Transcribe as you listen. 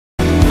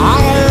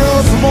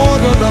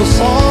the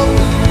sun.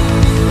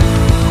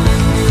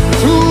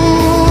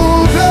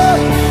 Today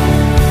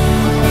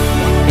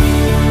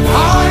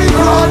I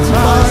brought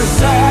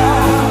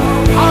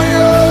myself. I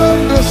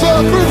am the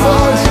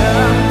sacrifice.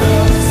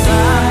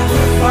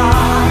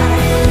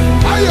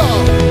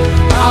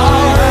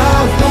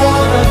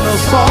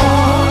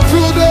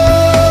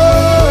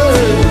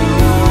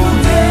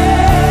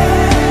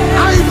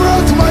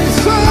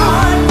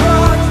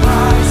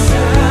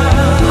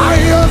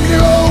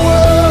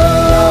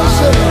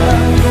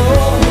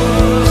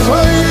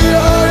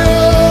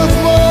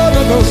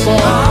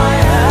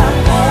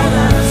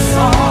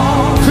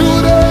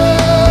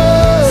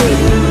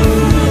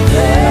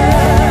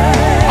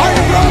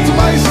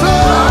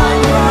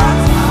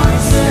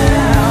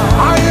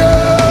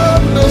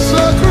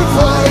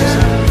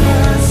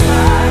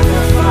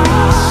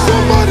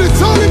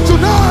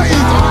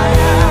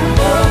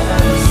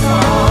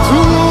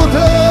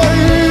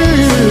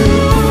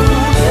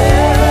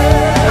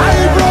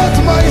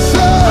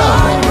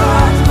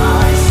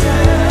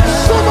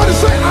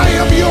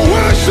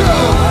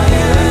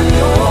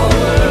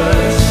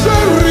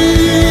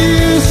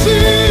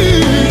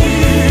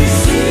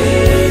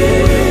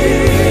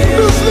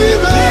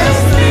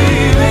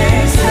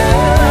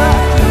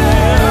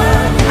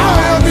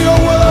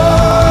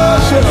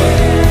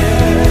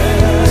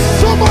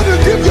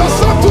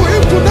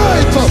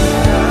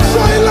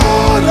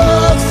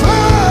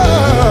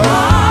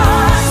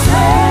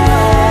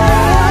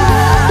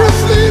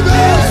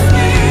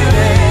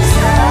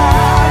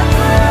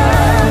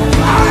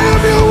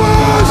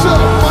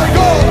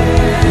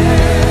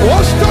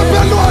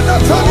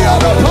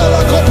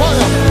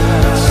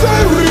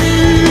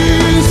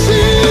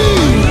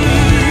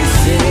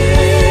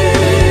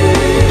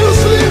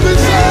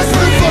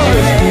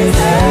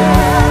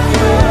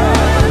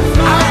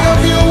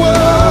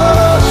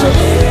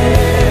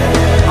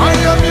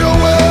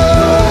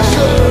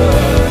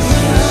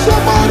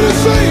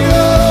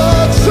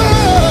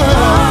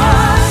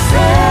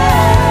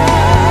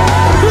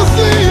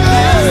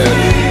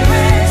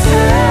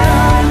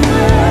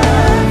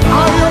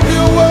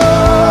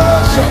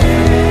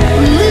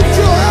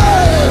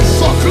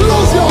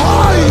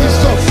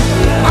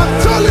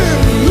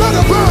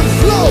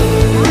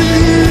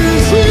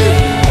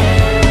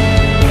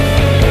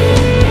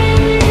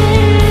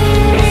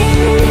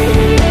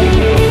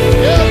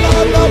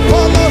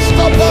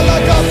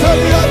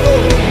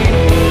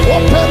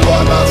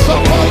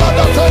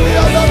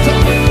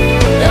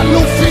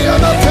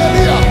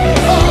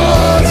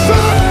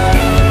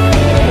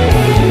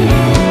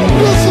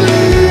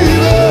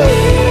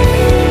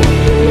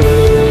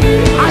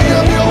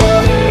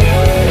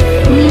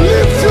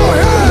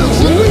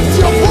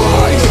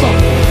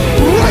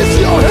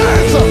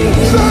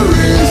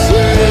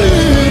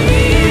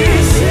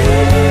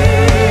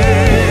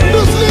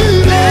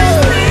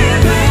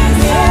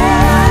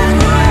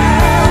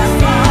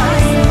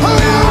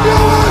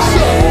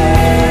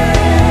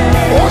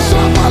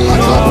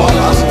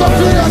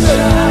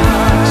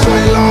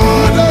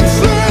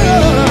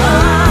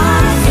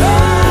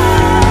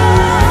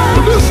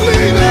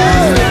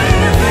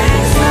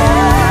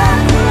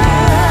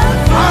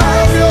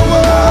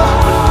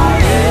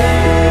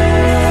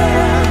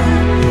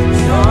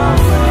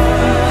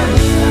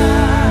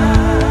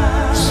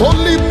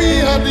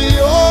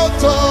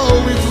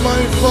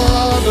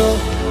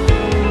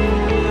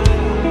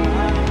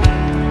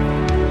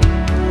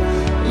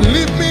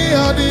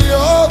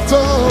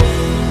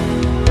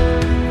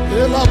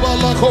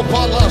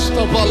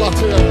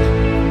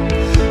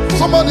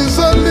 Somebody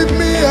said, leave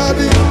me at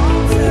the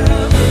altar.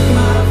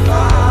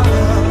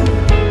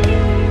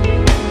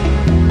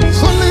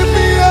 So leave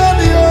me at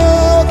the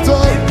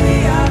altar. Leave me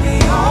at the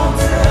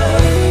altar,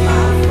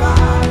 my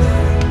Father.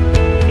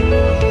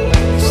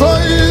 So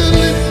you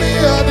leave me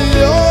at the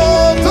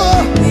altar.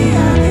 Leave me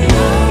at the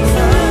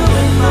altar,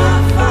 my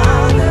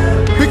Father.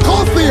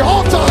 Because the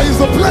altar is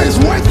the place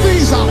where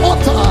things are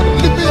altered.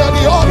 Leave me at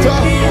the altar.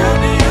 Leave me at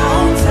the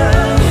altar,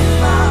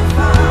 my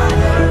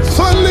Father.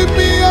 So leave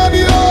me at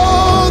the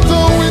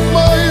altar with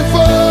my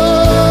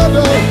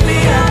Father. Leave me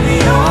at the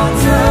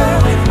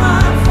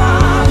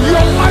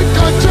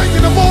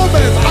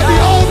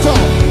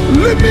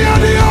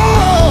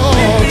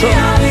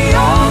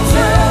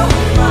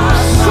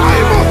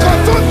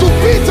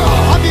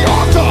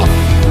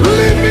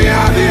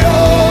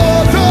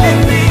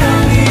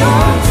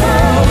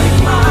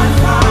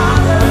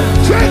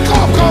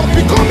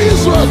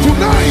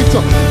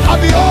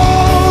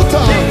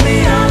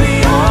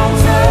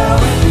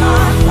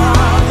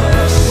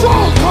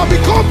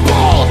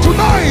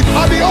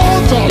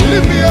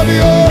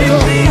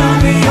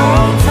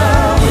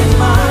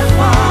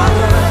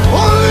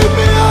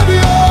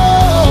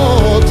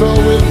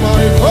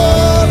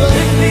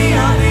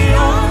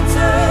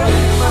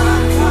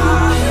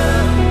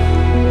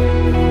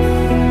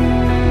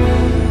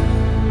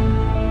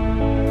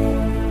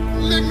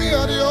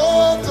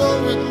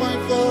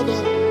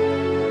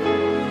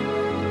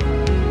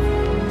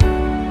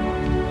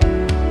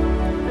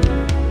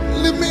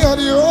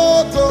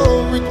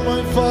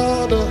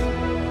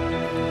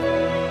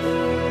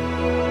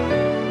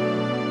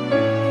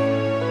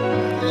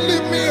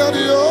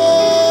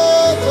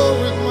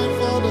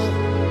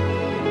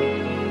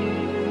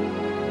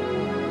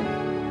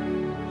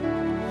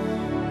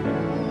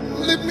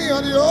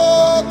at the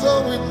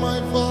altar with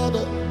my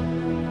Father.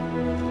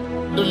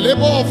 The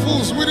labor of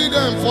fools weary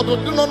them, for they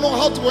do not know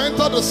how to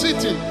enter the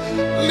city.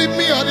 Leave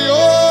me at the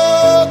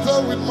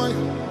altar with my.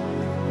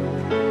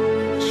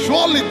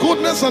 Surely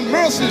goodness and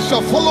mercy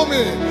shall follow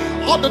me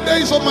all the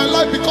days of my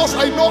life, because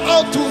I know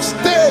how to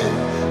stay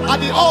at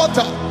the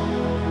altar.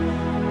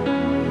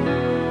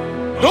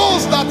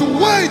 Those that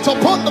wait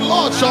upon the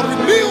Lord shall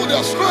renew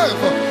their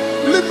strength.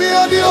 Leave me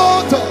at the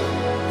altar,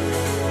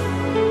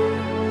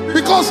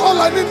 because all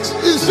I need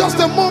is just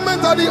a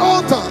moment at the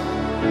altar.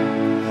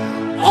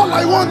 All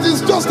I want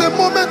is just a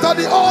moment at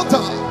the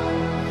altar.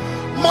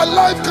 My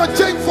life can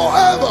change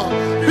forever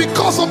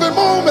because of a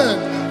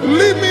moment.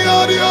 Leave me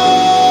at the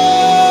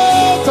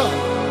altar.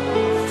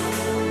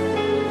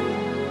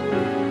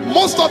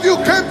 Most of you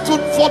came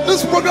for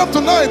this program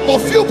tonight, but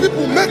few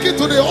people make it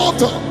to the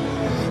altar,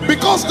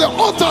 because the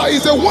altar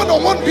is a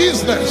one-on-one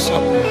business.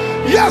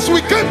 Yes,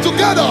 we came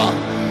together,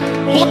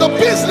 but the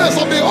business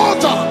of the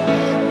altar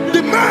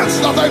demands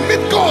that I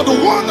meet God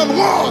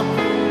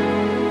one-on-one.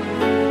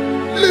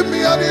 Leave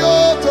me at the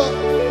altar.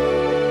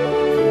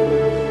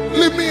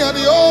 Leave me at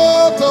the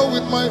altar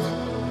with my.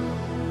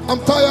 I'm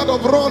tired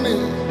of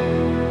running.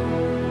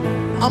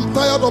 I'm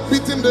tired of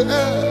beating the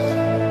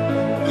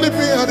air. Leave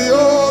me at the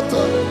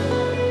altar.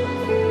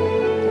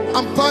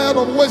 I'm tired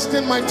of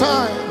wasting my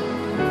time.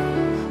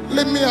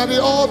 Leave me at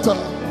the altar.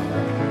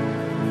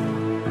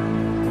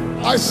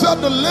 I said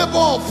the labor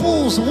of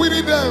fools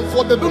weary them,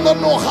 for they do not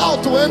know how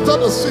to enter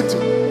the city.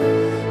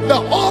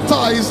 The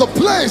altar is a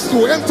place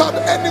to enter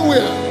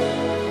anywhere.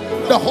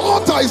 The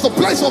altar is the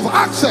place of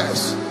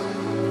access.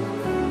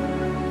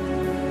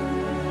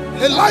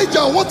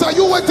 Elijah, what are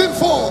you waiting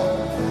for?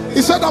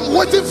 He said, I'm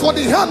waiting for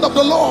the hand of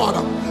the Lord,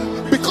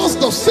 because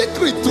the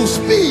secret to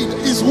speed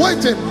is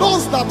waiting.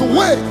 Those that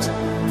wait.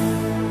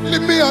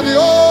 Leave me at the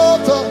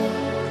altar.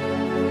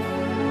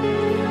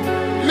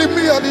 Leave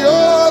me at the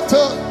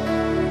altar.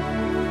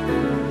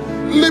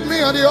 Leave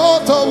me at the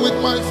altar with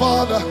my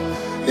Father.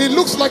 It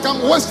looks like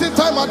I'm wasting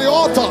time at the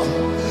altar,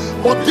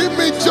 but give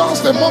me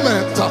just a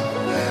moment.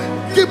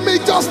 Give me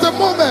just a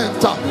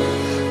moment.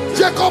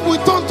 Jacob will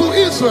turn to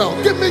Israel.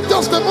 Give me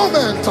just a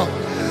moment.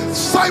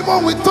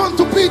 Simon will turn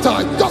to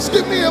Peter. Just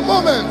give me a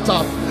moment.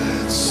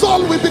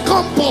 Saul will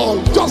become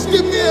Paul. Just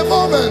give me a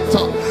moment.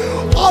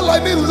 All I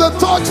need is a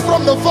touch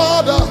from the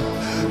Father.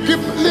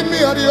 Leave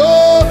me at the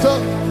altar.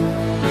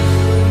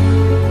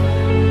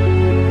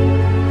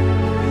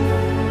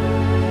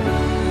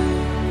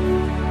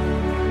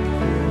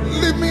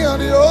 Leave me at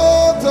the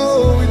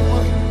altar with my.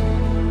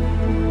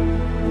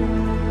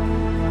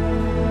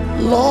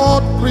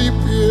 Lord,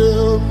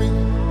 prepare me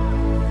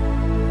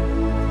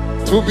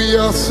to be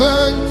a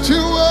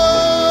sanctuary,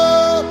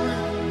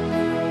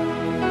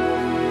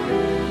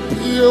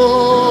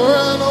 pure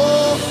and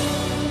all,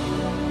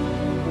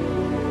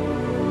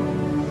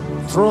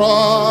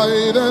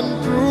 tried and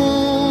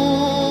true,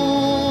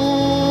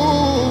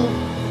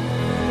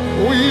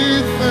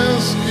 with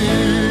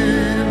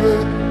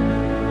thanksgiving.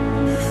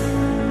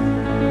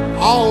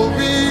 I'll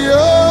be a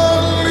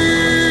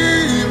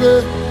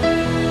living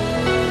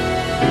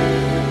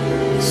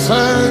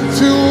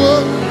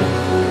sanctuary.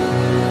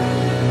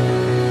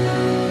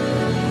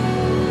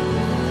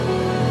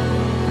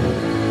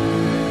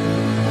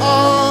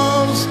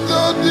 I'm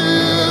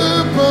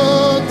studying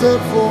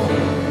for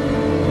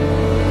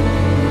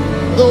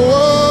the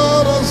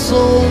word of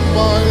soul,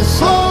 my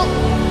soul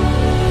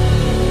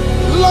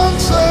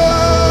longs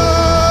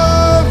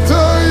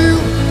after you.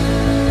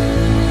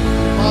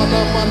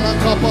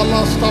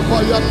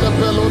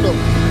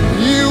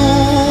 You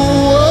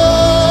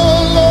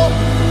alone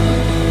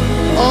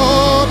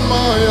on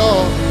my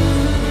own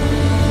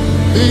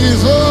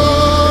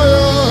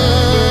desire,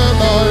 and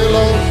I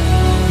long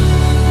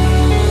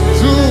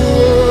to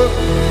work.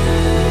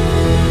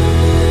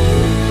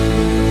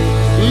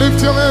 Lift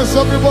your hands,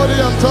 everybody,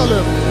 and tell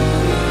him,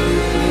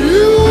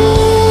 you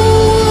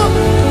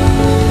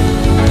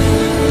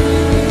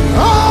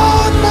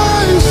are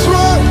my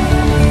strength.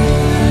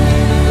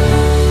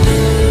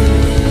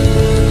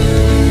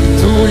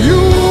 To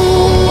you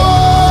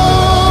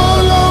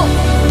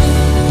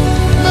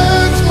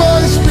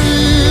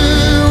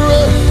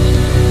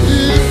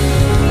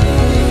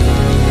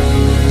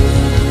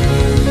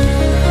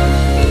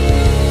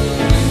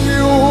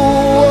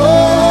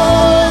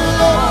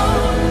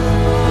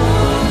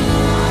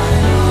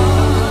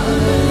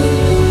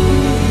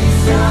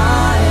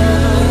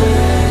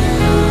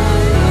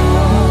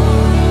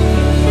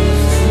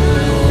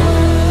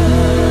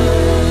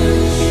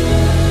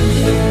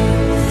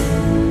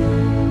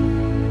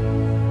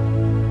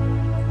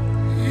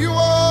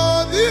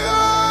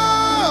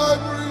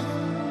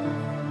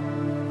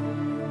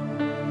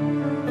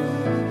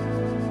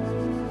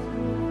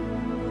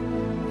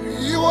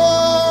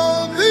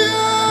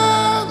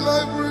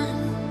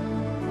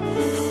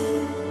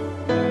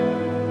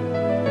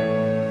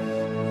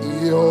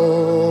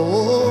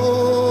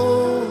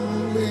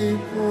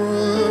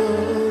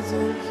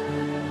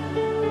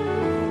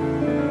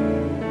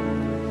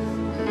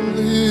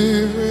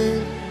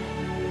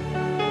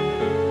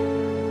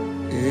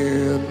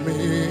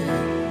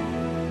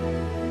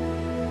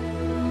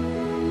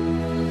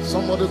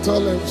somebody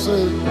tell him,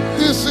 say,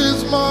 this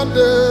is my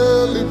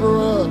daily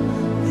bread.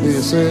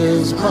 This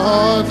is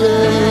my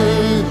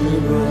daily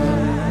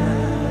bread.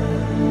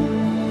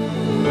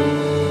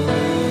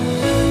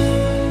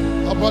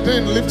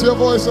 Abadin, lift your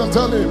voice and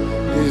tell him,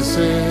 this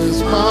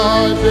is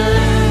my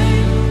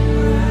daily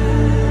bread.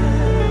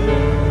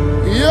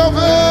 You're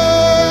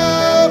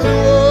very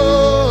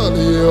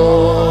worthy,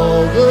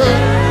 you're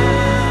very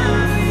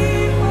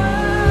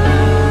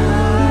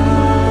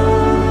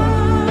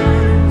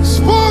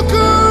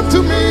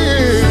to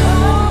me.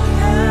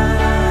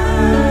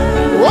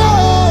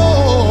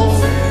 Whoa.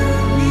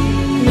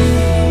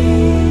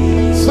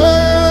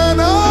 Say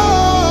no.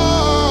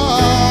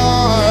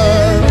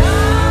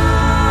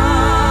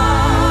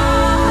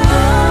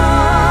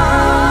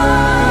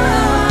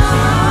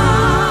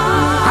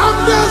 I'm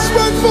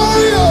desperate for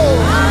you.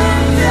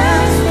 I'm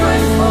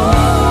desperate for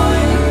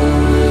you.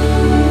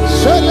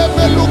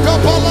 Shelebeluka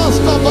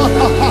palastava.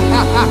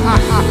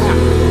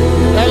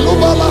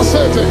 Elubala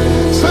sete.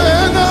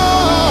 Say no.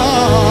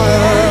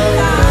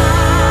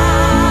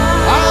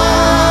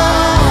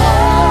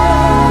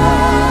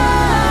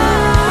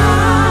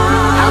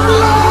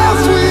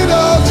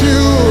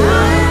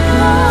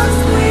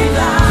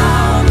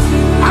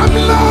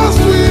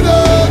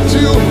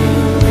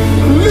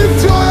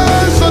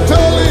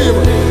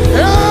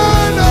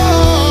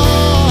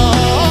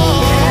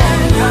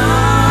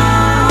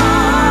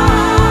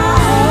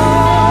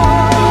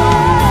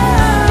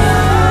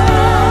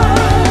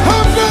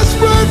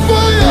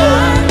 For you.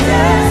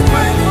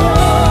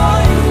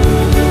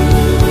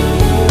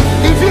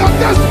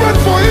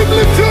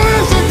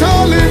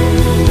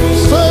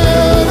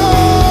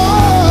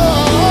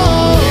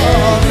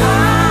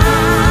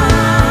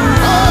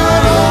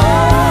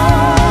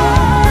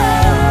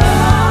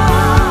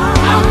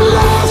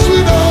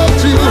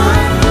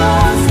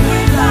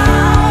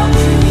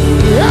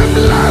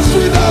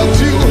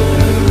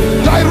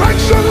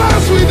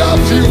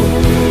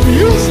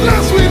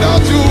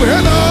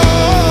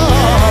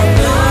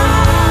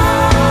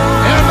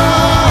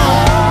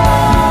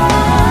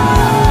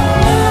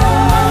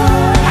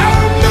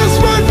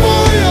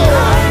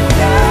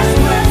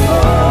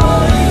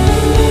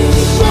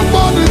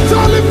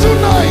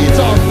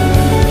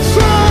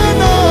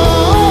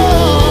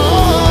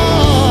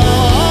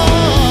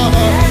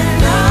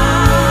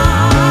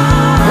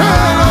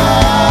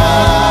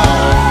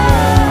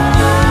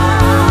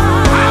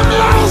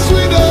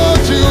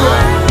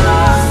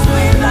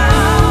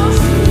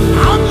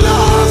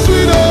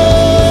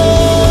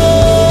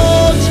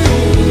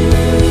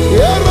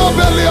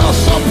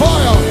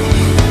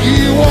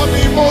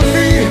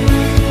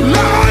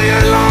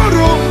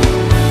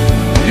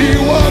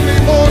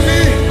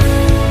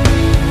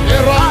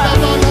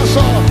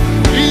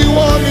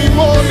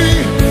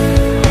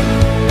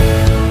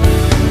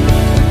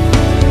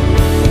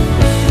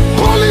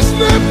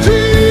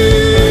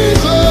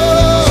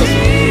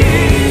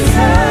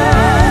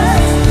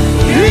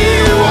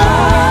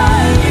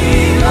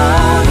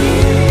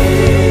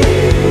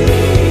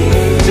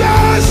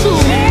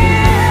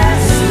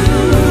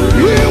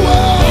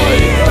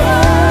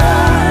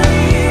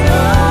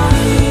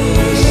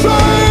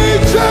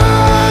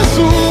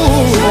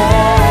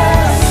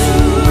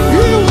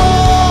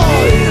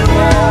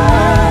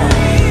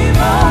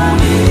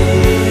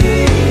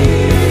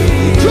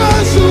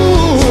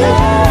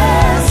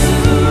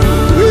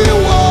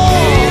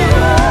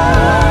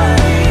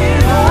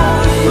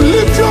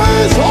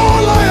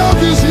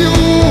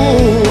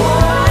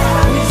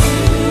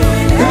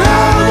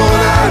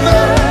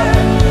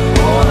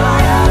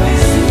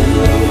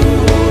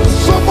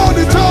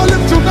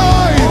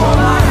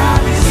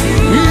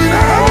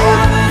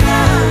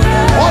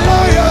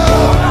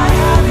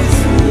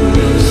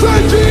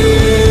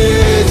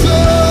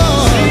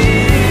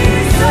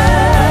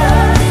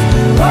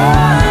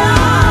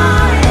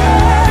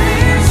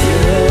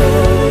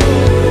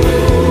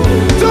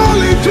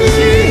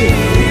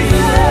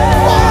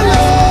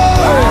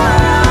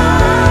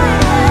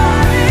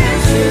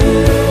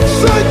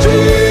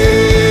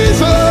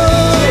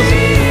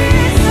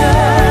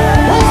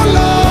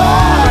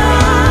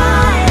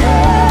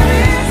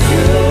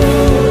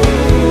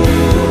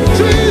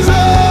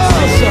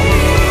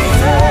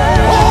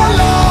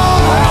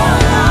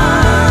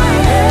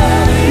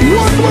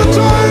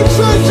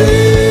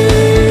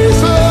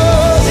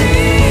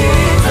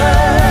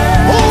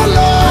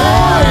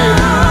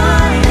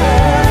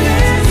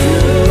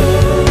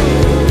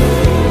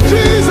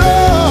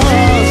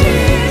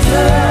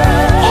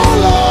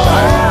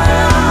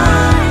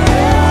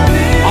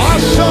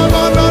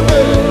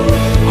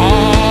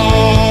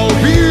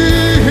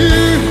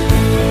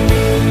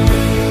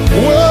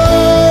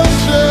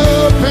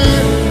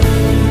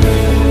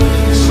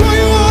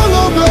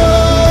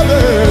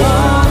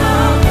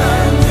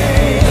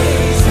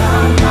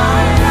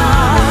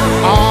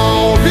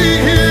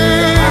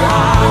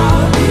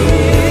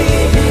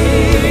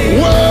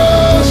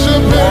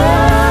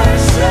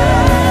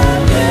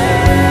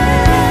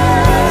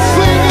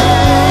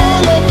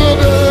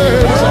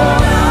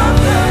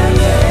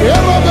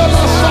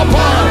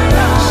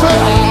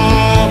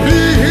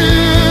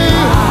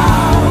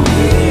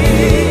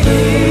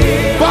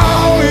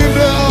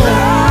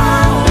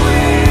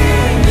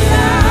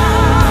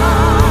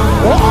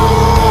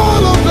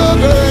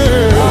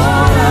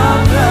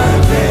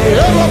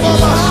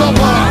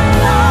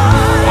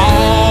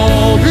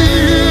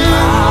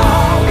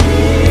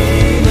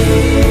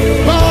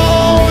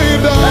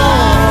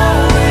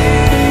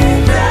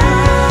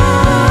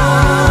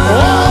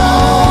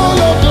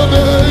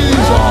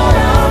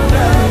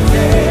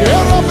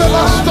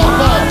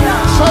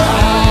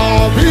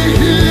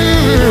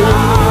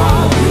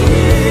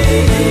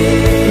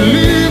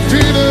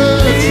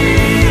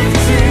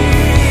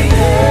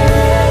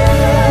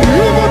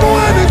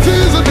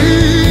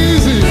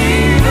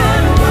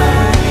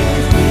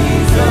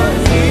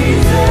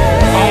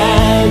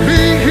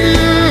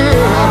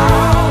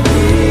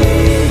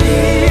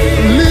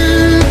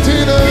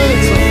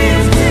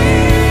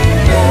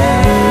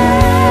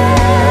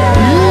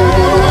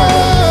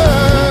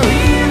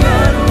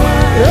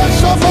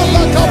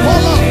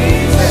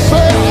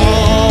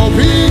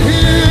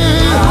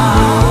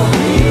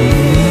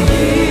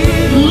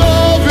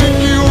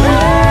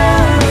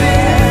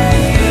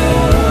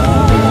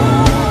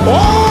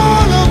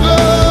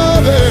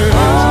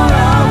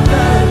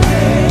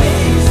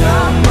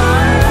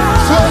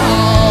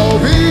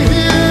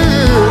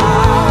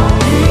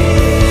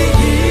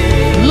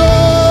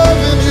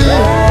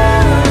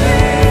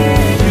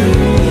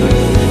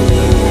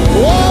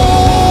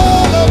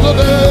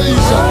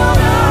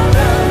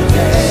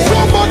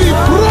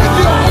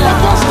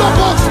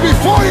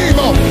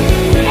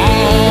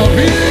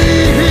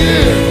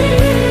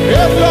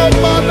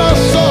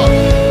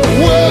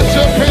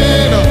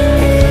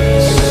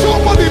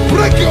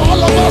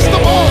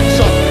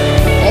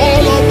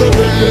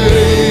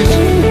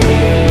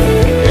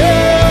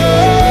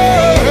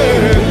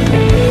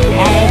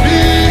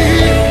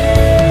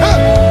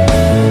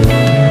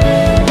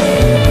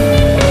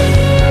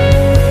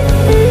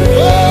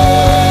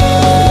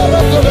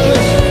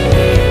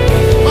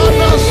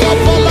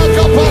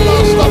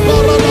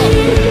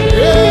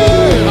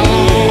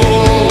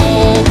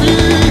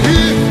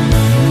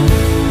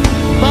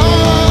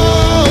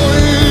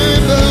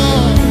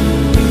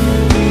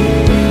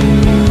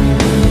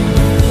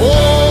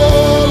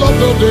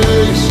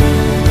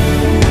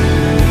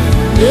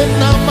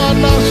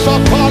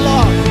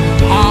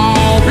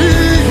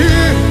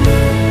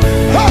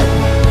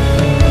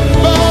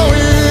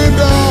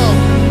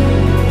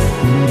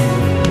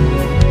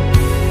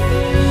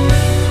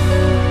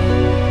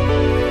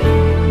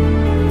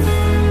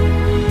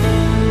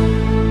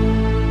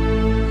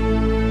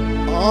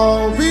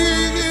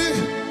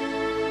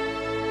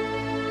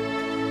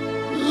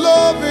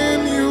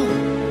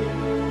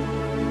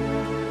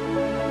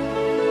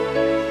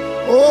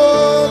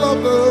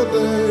 the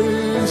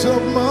days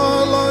of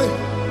my life,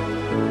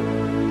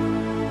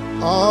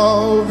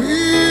 I'll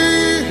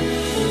be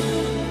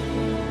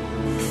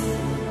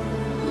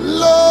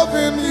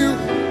loving you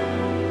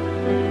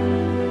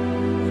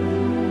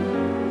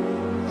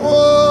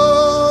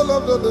all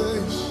of the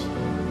days.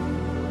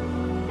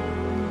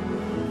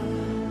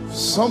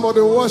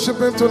 Somebody worship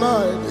him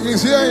tonight.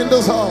 He's here in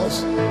this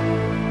house.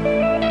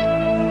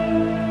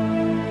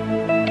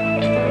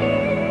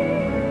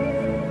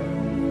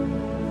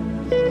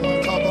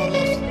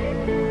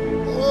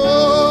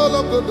 All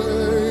of the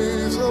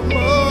days of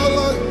my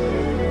life,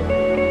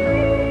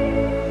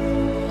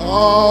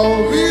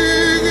 I'll be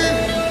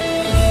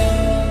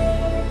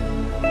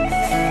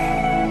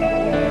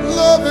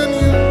loving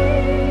you.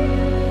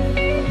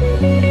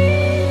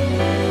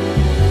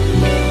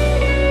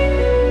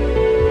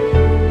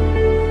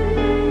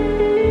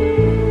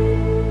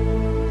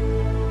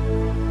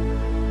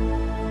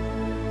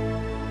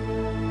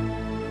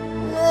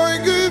 I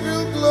give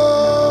you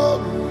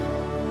glory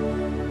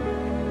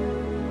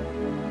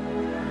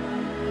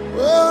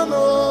when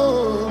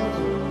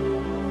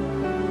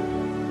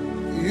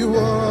you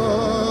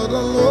are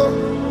the Lord.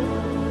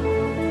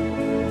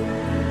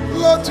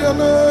 Let your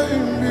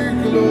name be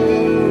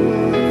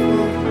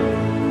glorified.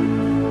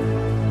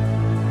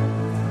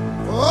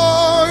 I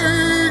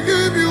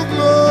give you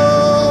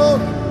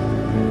glory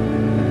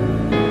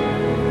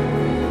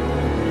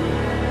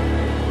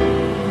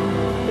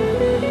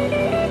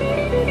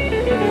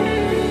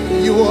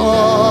you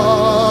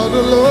are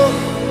the Lord.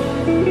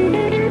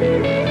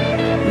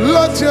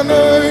 Let your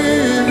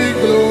name be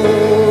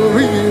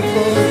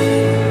glorified.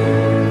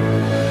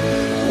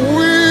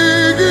 We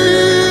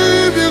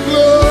give you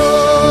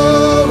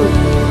glory.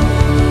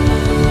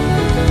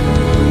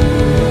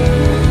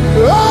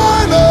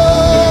 I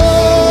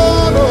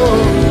know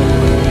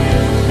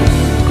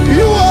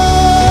you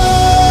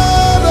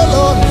are the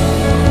Lord.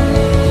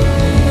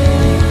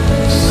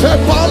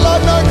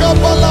 Sepalana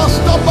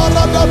kapalasta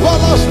barada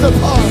balasta.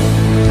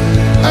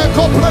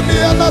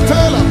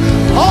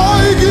 I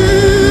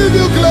give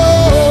you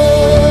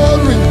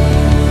glory.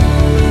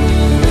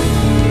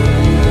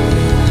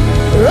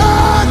 I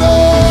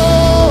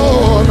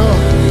know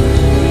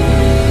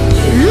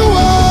you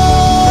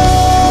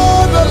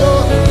are the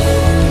Lord.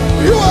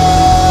 You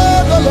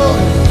are the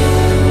Lord.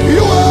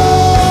 You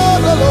are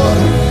the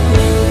Lord.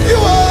 You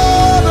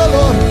are the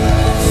Lord.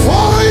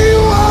 For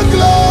you are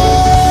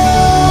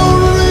glorious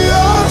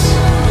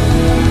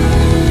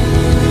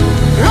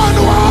and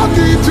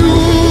worthy to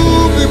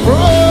be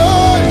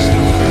praised.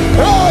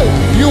 Hey,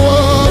 you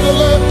are the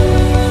Lord.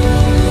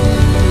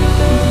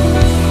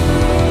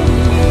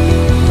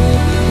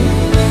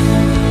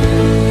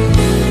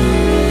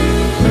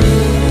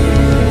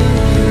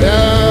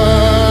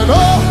 And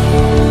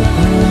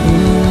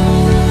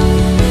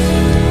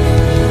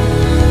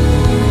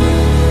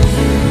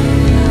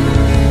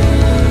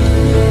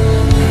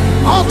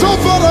out of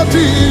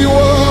vanity you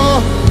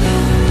are.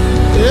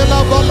 Ela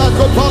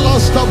balako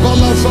palasta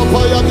balasa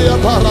paya dia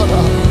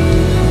parada.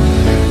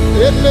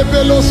 In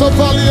below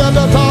Sofalia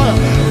that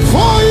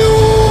for you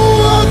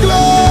are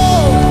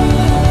glory.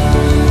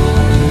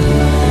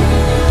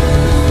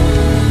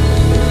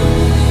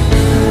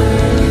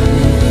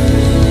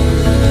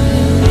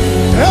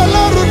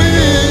 Elaruni,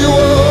 you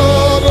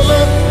are the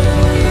Lord.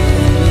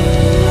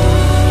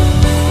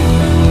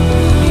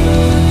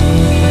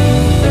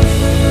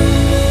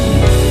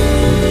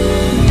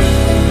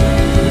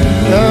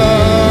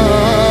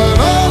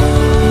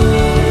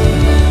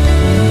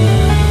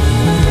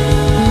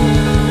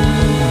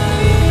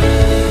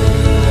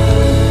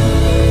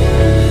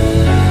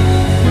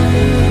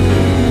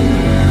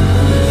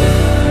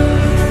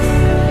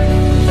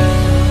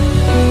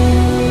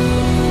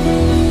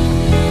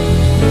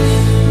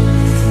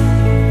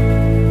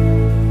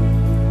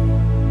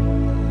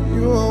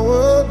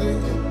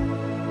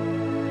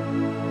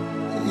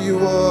 You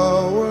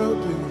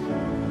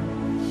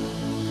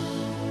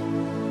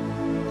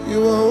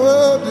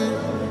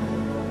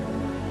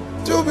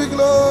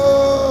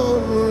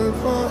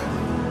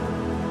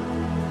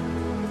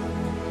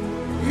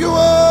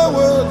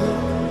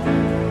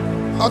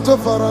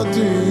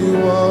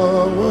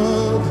are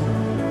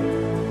worthy.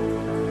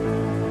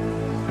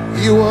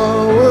 You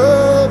are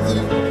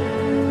worthy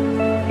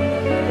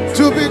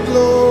to be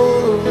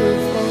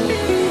glorified.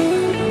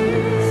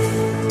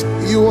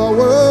 You are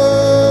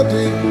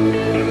worthy.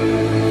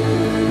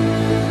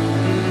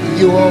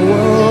 You are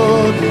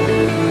worthy.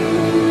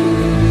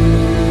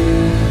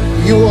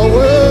 You are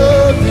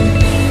worthy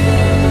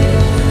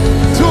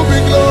to be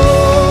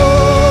glorified.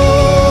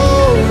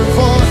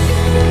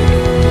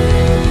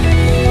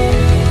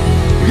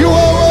 You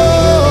are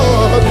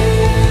worthy.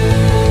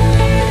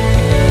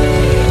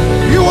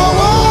 You are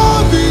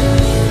worthy.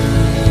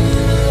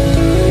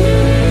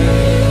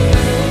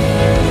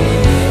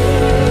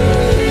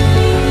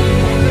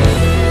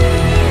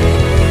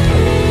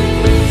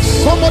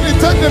 Somebody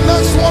take the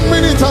next 1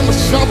 minute and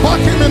shabak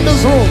him in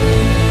this room.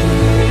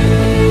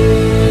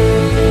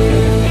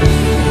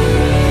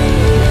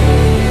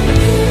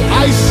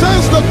 I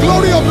sense the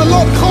glory of the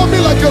Lord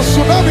coming like a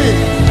tsunami.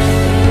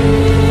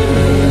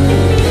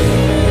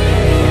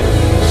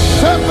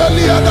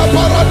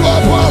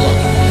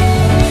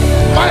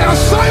 My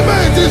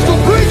assignment is to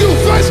bring you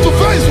face to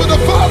face with the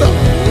Father.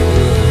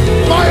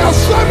 My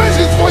assignment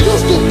is for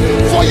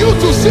you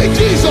to see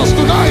Jesus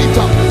tonight.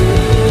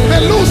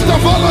 Melusta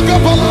valaga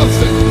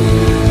balance.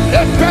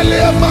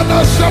 Epelia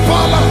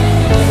manasapala.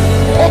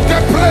 Oke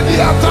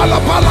predia tala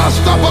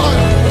balasta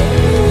baya.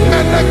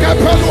 Meneke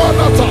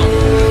peluanata.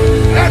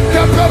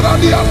 Eke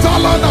peradia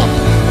talana.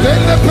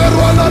 Lele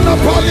peruana na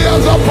palia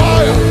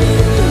zapaya.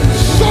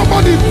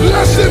 Somebody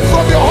bless him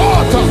from your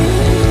heart.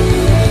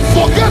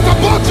 Forget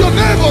about your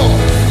neighbor.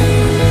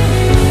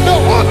 The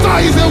altar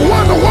is a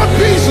one-on-one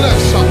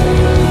business.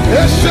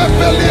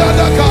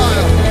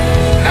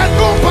 And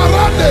no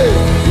parade.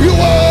 You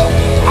are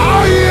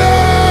I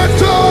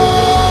enter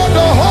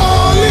the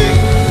holy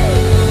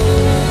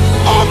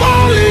of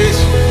holies.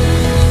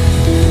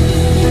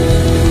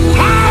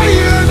 I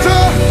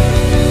enter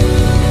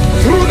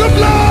through the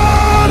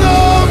blood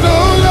of the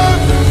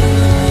Lamb.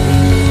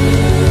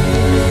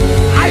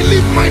 I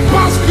leave my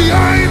past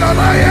behind and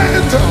I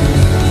enter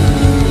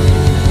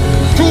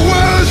to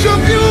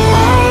worship you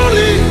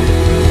only.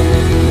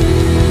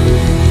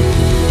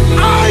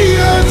 I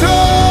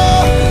enter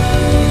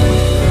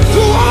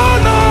to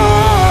honor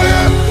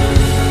you.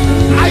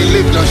 I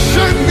leave the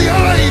shame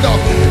behind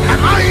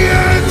and I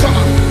enter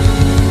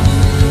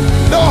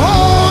the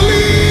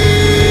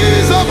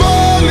holies of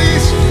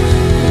holies.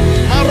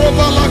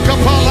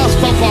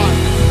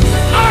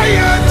 I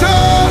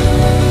enter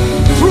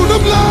through the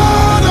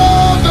blood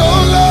of the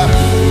Lamb.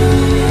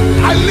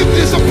 I leave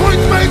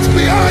disappointments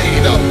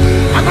behind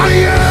and I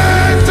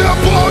enter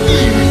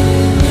boldly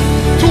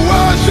to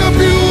worship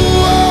you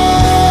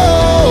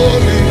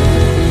only.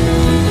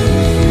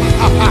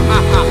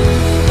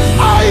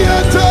 I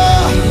enter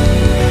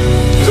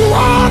to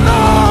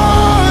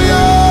honor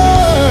you,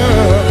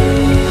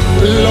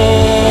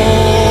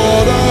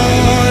 Lord. I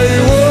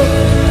worship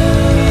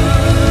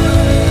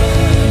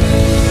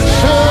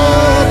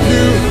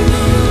you.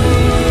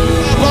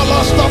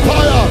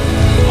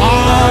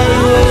 I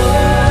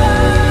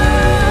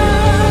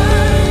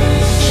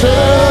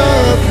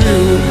worship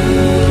you.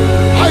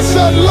 I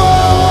said,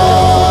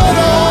 Lord,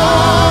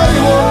 I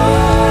worship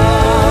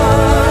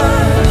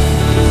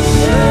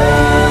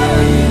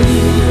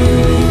you.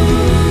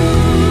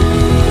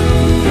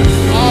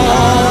 I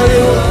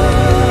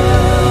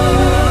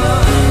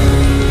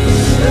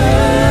worship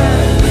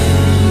you.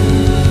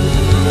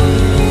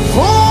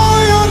 For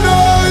your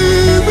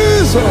name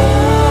is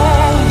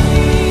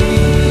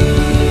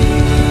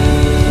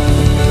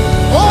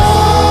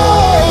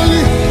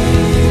holy.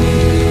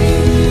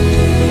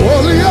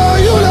 Holy are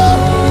you,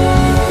 Lord.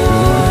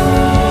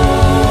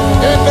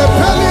 In the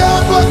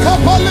Pelian,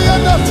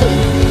 Kapalianate.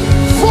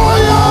 For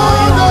your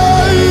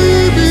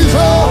name is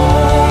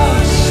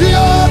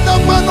Siana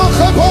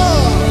Manochaba.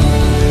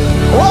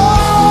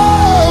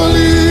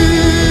 Holy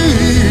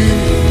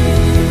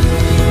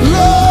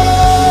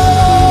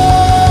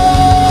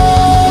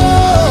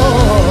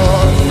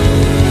Lord.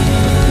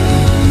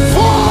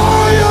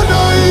 For your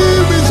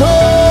name is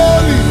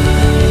holy.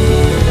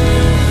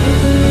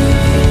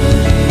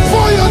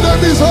 For your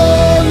name is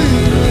holy.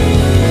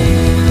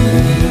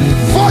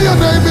 For your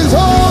name is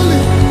holy.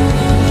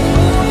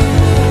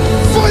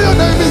 For your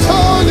name is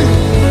holy.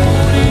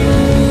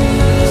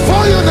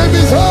 For your name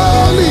is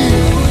holy.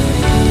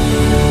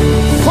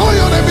 For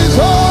your name is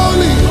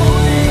holy.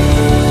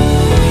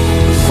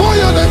 For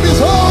your name is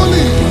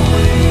holy.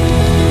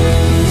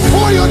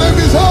 For your name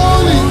is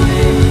holy.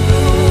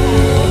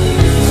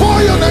 For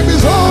your name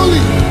is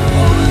holy.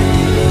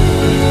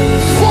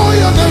 For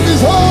your name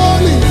is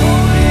holy.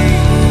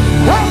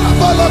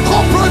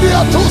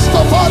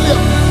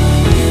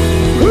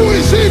 Who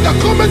is he that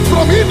cometh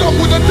from Edom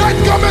with the dead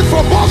cometh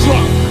from Bosra?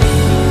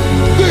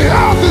 The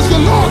earth is the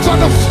Lord's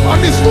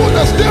and his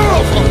fullness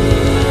thereof,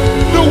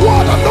 the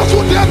world and those who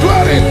dare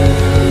dwell in.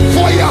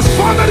 For he has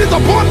founded it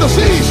upon the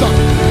seas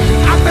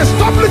and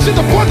established it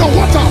upon the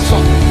waters.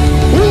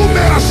 Who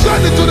may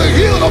ascend into the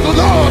hill of the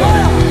Lord?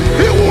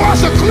 He who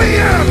has a clean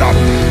hand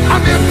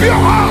and a pure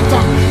heart,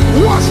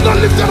 who has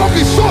not lifted up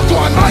his soul to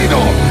an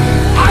idol.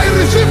 I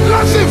receive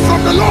blessing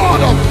from the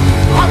Lord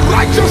and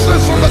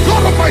righteousness from the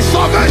God of my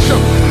salvation.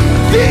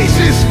 This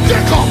is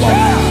Jacob,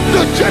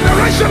 the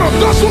generation of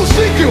those who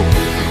seek you,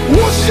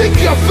 who seek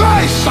your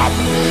face.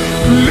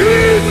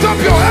 Lift up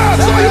your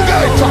heads, all you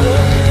gates,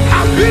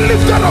 and be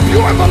lifted up,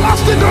 you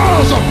everlasting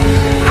doors,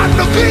 and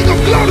the King of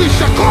glory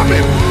shall come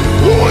in.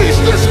 Who is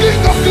this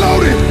King of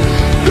glory?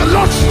 The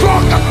Lord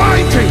strong and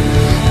mighty,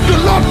 the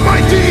Lord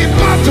mighty in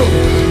battle.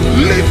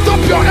 Lift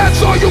up your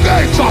heads, all you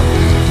gates,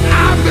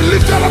 and be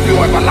lifted up, you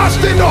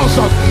everlasting doors,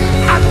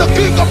 and the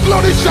King of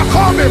glory shall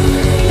come in.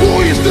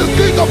 Who is this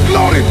King of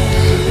glory?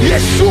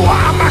 Yeshua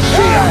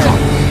HaMashiach,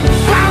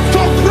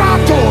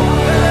 Pantocrator,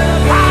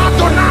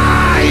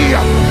 Adonai,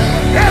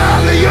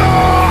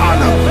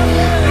 Elion,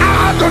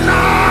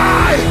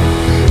 Adonai,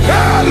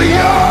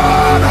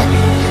 Elion,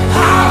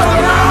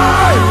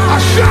 Adonai,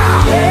 Asher,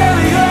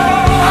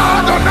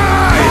 Adonai.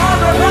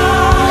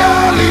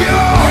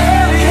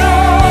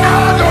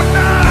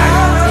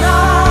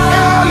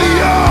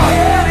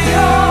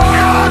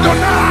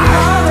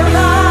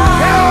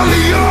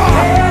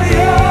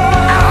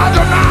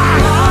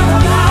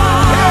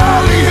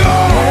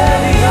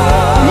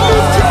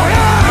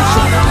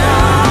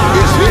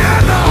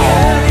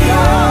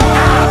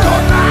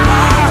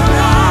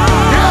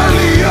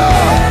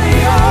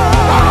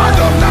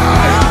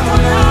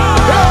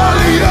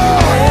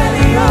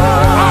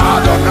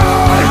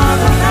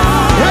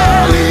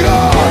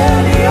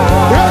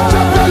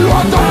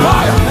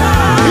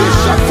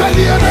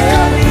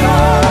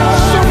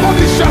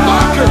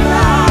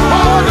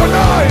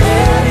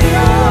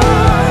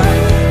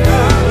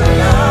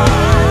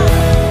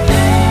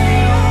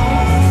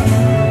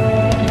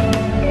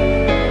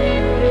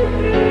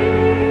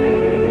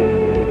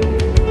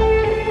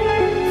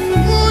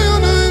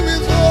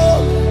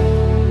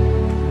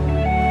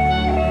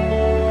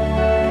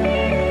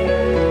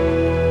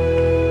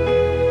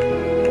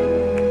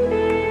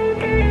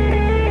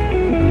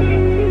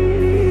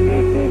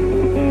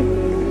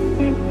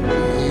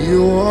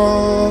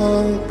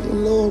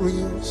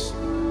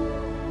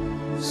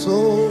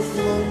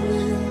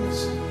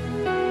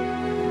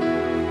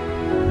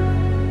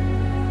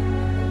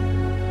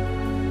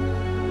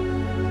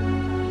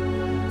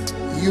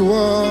 You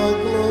are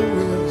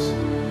glorious.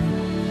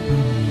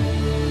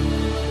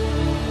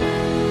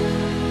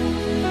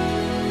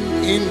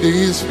 In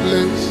this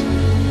place,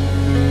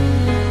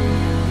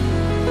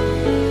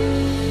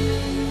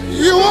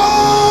 you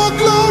are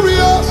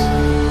glorious,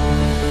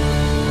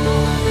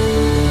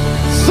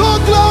 so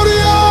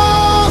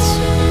glorious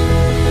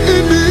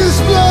in this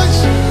place.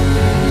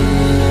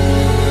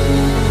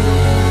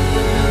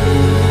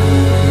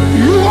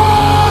 You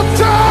are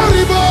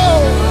terrible,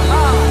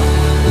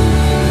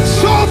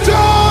 so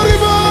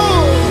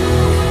terrible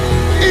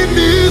in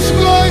this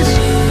place.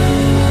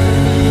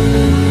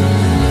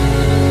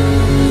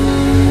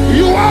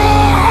 You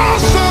are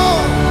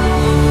awesome,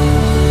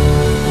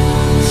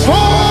 so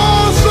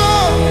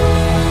awesome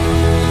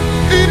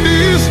in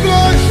this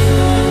place.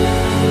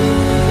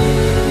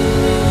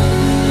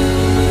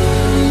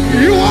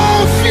 You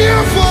are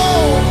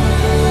fearful.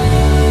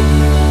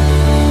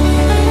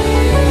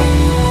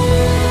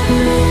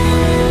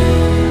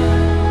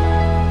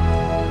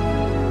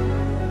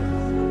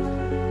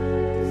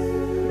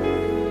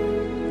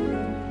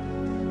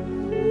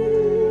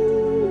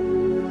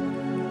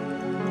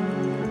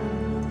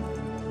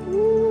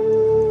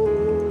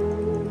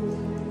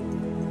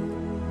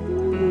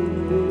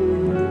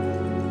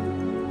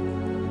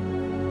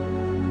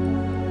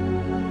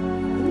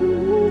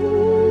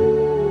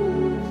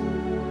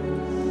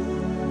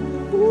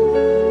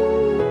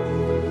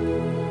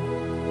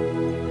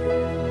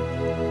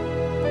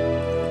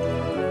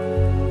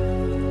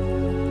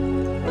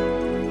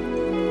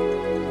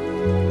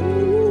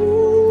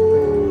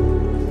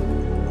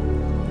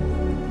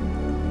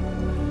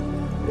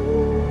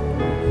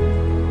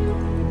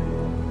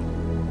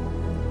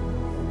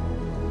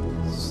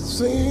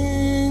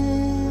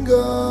 Sing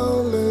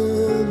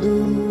hallelujah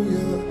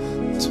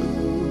to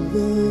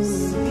the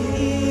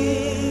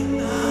Sing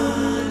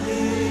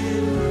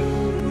hallelujah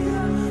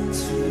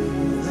to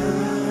the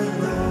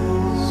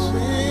Lord.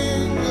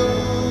 Sing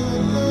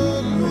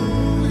hallelujah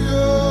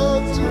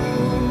to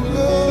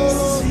the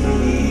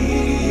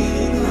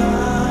Sing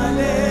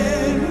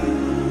hallelujah.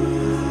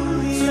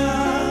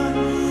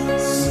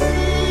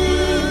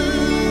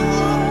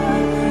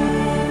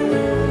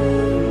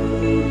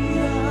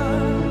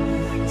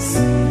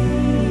 Sing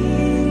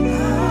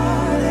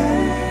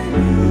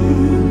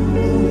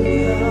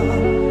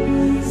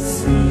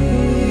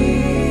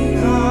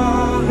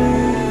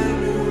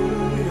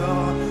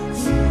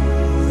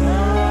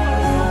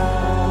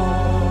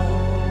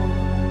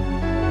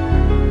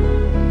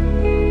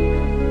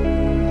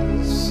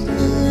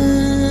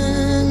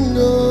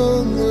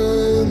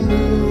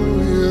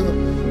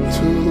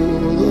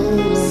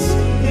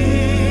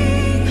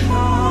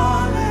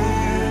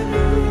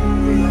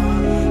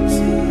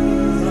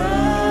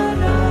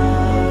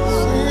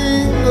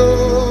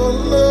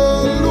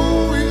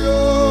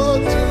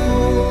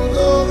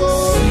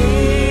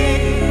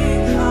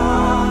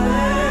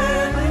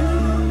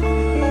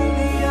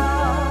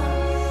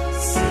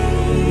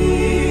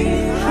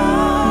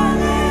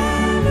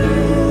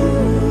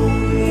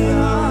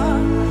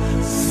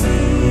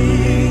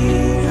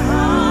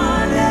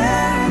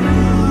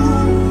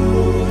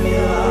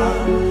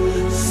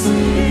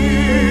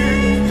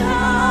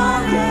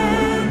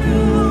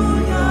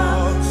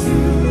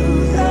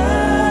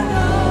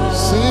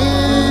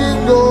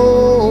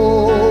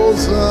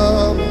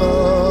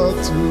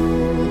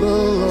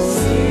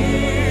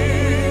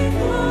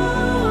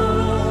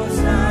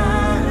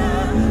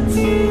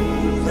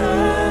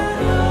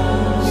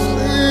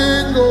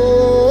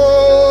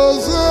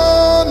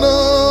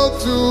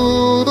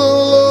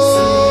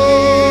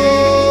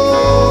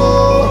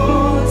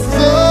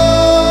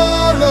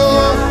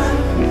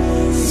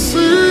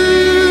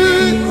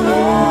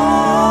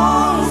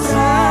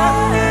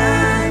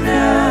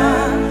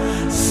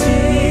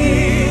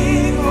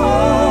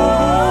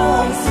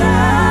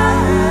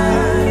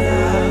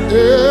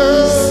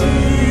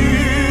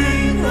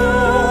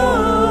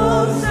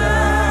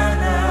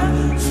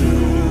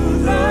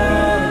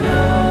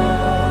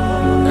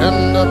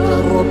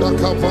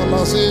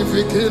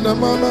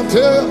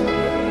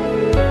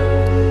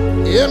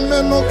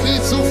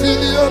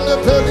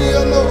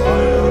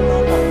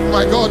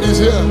my God is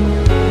here.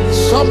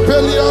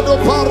 Sampeliado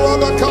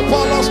parada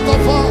kapala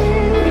stafa.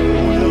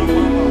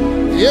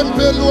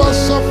 Yempelua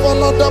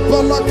safala da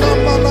pala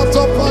kamana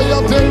tapaya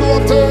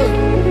teluate.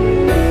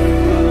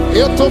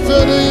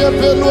 Yetofere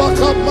yempelua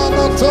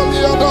kamana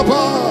talia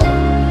daba.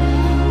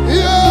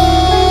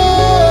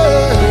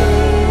 Yeah,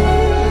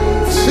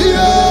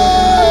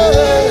 yeah,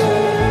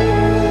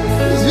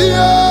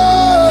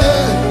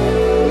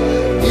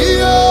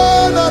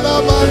 yeah, na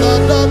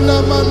na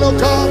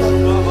manokana.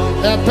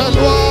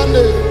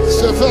 Epeluane,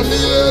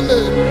 sefeliene,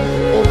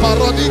 o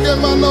paradige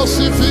mano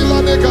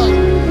sifilanega.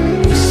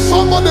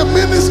 Somebody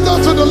minister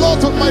to the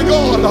Lord, my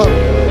God.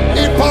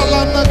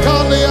 Ipalana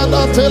kane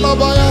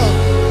adatelabaya.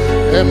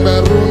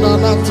 Emeruna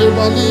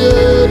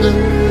natebaliene.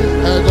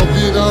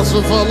 Egobina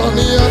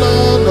sofalaniana.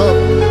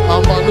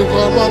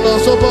 Amanuka mana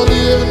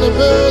sopaliene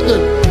mede.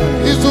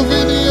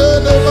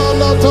 Isuviniene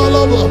mana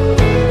talaba.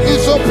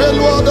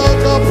 Isopeluada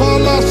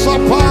kapala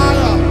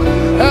sapaya.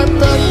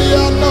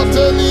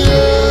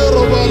 Atelier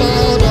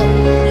Balada,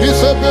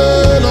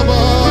 Isabella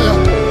Baya,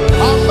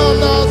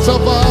 Amana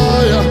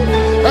Zabaya,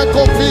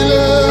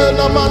 Ecofile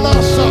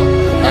Namanasa,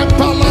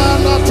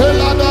 Empalana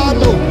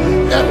Teladano,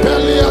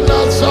 Epeliana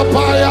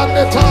Zapaya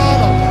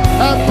Netana,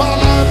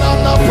 Empalana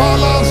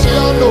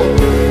Napalasiano,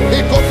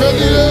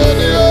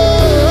 Ecofeliania,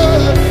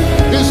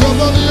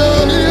 Isabania,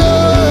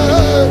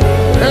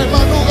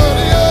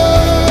 Emanuania,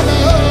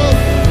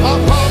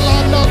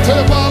 Apalana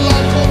Tebala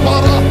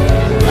Copara.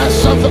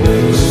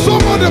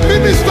 Somebody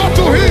minister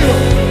to him.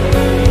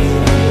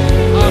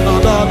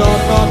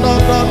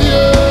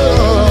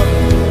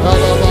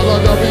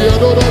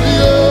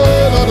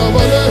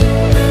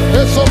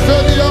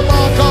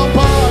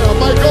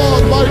 My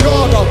God, my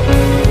God.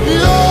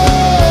 Yeah.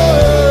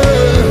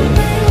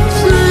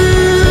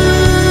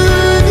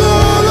 Sing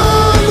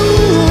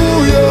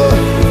hallelujah.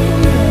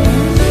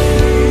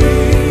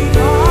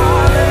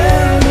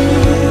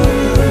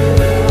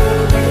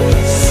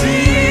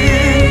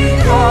 Sing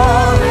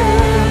hallelujah.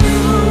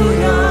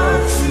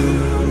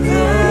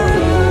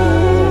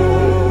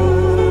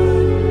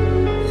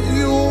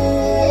 You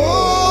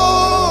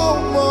are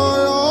my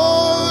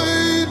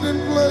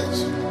hiding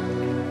place.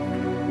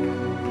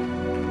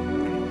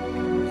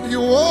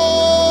 You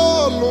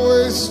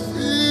always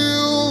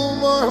fill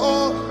my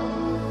heart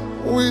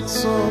with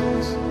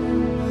songs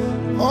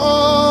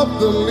of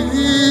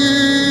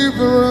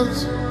deliverance.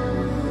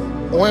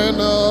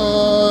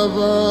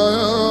 Whenever I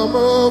am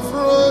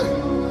afraid,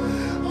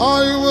 I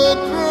will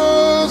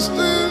trust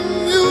in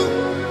you.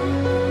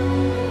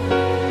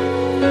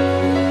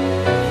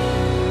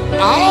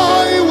 I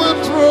will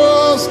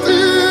trust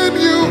in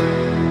you.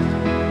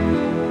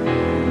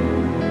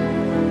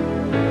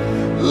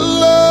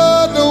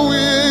 Let the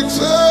weak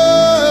say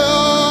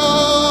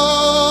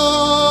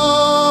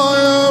I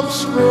am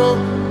strong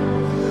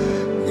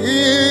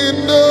in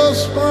the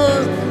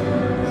strength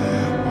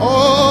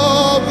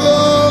of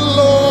the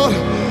Lord.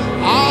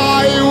 I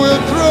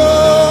will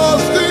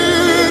trust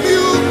in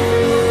you.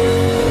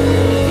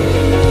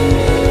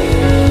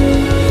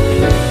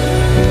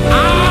 I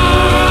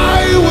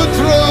will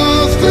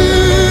trust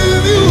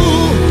in you.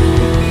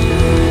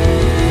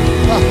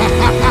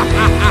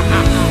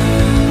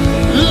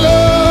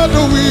 Let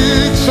the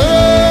weak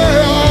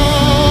say,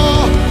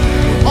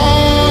 I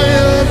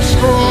am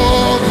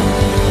strong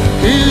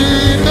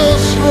in the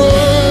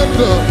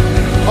strength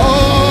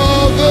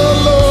of the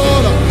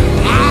Lord.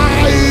 I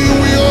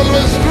will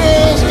always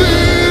trust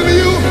in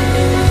you.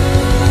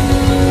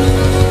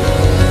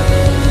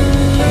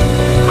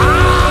 I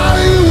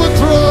will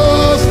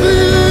trust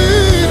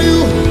in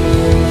you.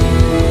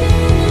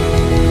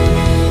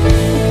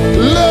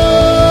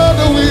 Let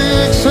the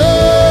weak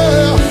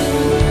say,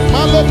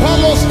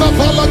 Malopalo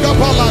Stafala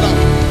Gapalada.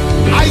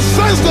 I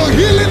sense the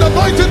healing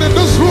anointing in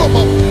this room.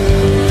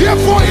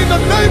 Therefore, in the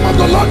name of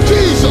the Lord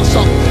Jesus,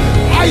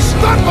 I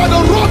stand by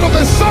the rod of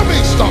the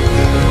psalmist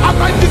and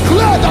I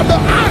declare that the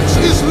axe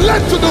is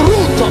led to the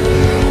root.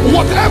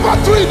 Whatever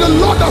tree the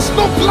Lord has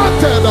not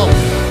planted,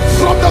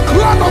 from the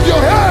crown of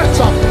your head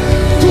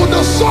to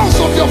the soles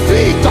of your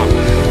feet,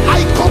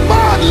 I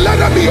command, let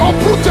it be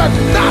uprooted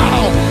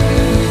now.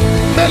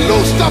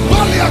 Melusta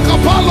Balia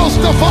Kapalos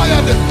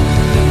Tafayad.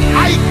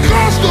 I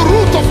curse the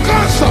root of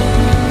cancer.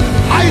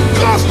 I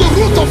curse the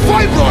root of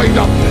fibroid.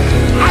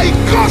 I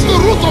curse the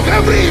root of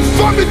every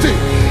infirmity.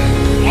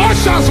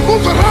 Ushers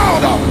move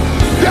around.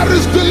 There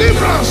is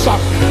deliverance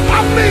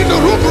happening in the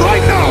room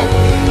right now.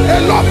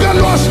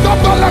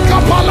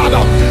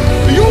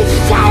 You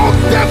foul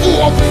devil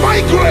of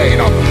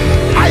migraine,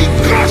 I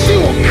curse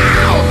you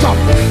out.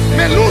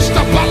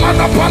 Melusta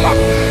Palana Pala.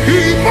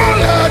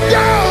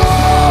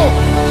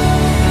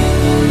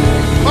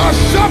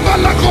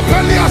 Ashabala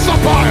Copelia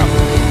Sapaya.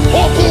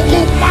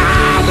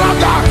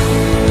 Okukumarada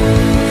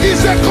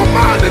is a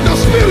command in the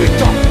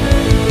spirit,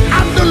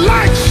 and the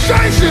light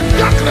shines in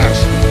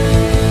darkness,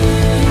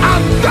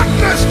 and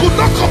darkness could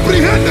not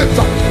comprehend it.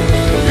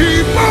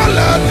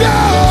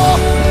 Imaladeo.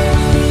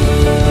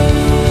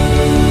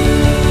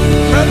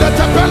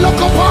 Medetepelo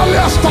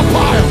Copelia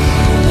Sapaya.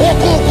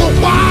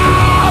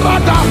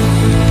 Okukumarada.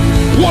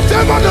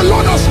 Whatever the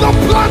Lord has not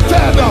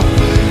planted,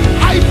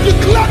 I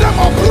declare them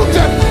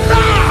uprooted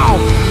now.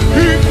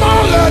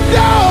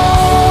 Imaladeo.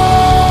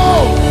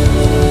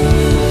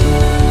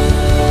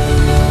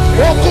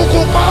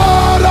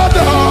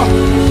 Okukumarada.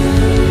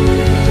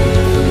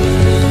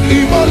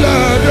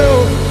 Imaladeo.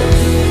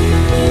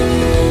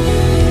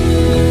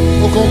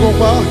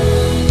 Okukuma.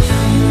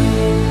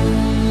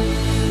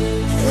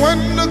 When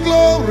the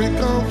glory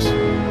comes,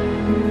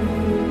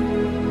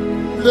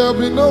 there'll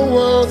be no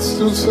words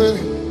to say.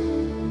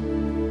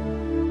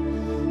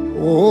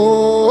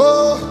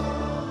 Oh,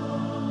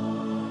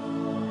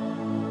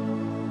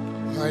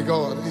 my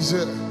God, he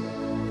said,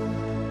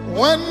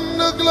 when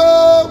the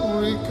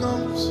glory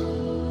comes,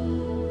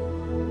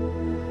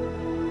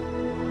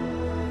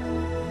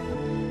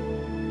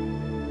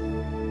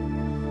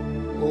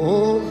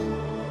 oh,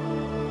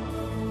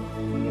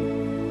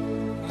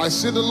 I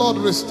see the Lord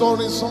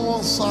restoring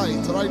someone's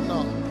sight right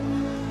now.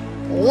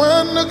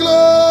 When the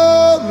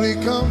glory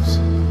comes,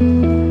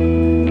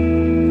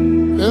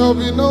 there'll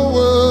be no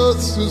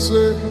words to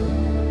say.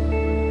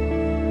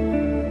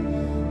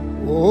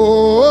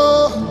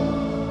 Oh,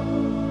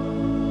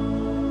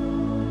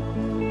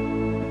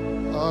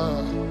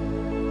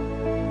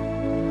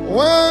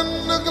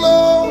 when the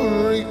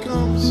glory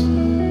comes,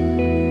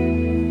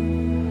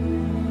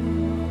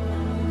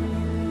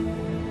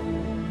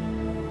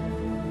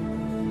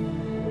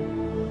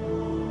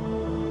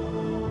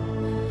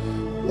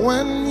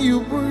 when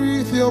you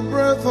breathe your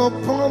breath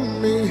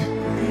upon me,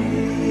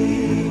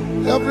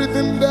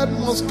 everything that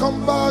must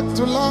come back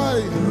to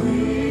life.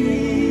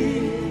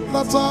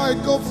 That's how I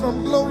go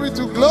from glory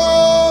to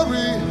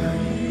glory.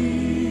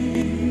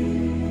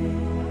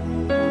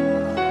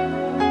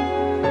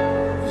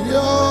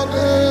 Your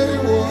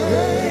name will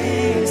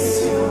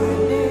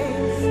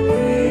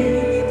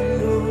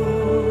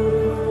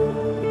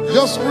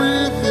just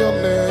breathe your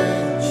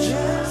name.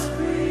 Just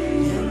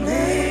breathe your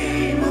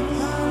name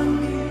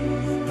upon me.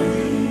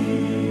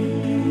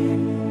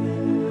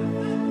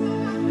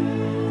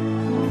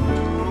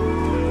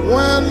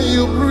 When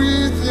you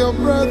breathe your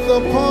breath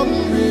upon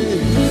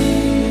me,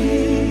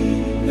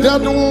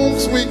 dead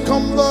wounds will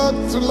come back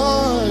to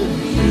life.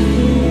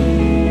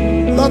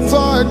 That's how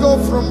I go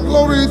from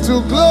glory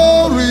to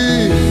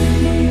glory.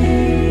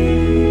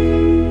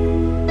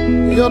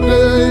 Your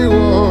day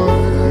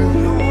was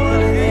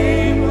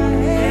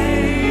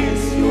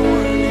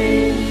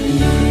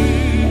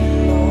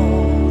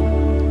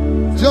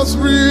just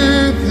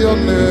breathe your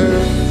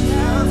name.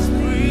 Just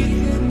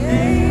breathe your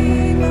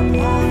name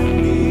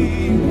upon me.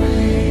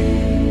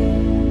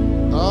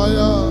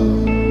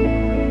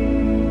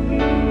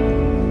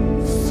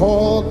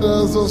 For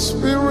there's a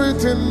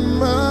spirit in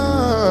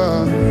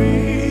man,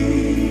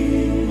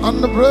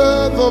 and the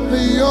breath of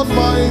the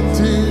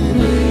Almighty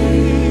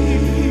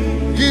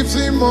gives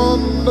him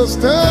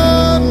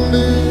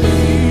understanding.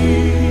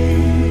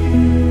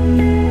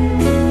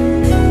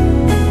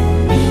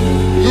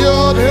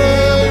 Your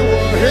name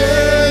will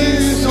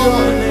haze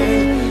your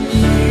name.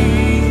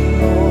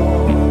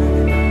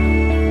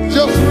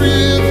 Just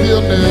breathe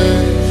your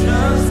name.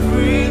 Just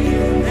breathe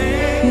your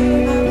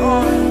name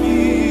upon me.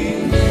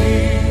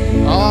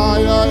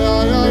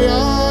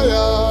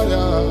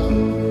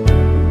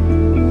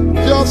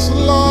 Just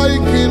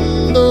like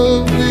in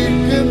the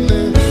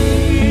beginning,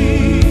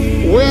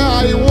 where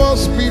I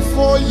was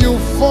before you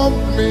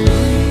formed me,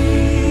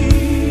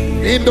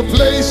 in the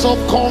place of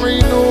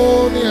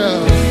koinonia.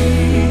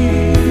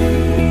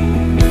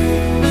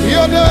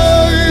 Your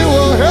day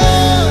will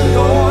hail.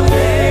 Your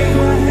name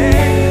will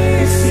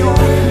haze your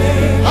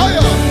name.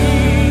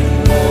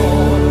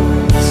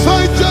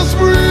 Say, just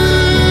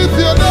breathe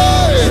your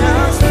name.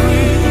 Just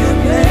breathe your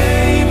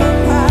name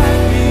upon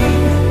me.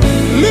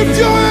 Lift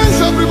your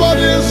hands,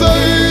 everybody, and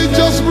say,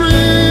 just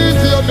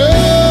breathe your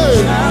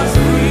name. Just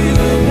breathe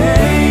your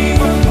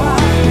name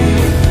upon me.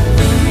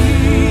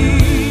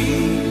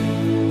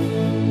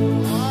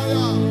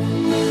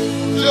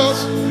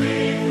 Just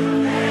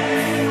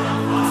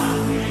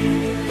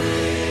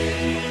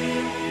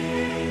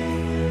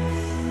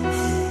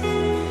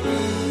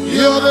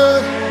your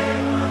name.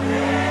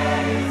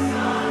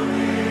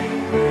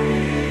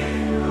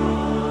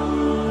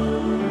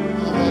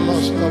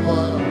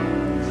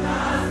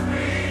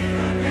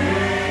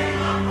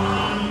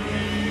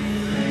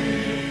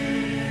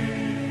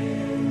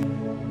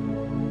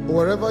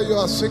 Wherever you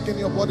are sick in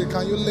your body,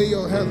 can you lay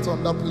your hands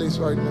on that place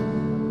right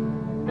now?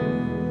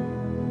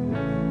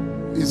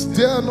 Is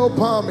there no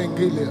balm in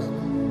Gilead?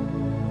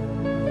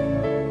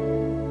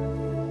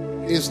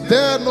 Is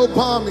there no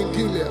balm in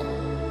Gilead?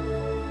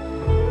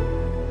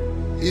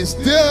 Is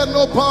there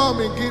no balm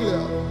in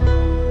Gilead?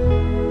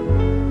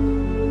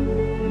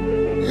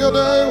 Your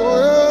name,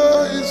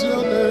 where is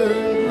your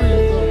name?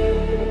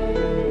 Breathe.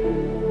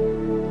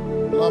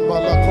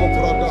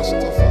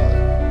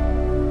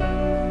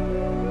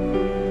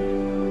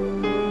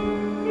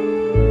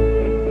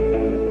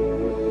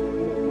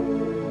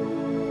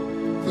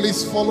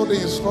 Please follow the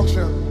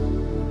instruction.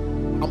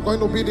 I'm going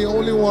to be the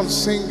only one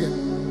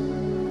singing.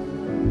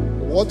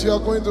 What you are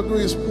going to do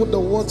is put the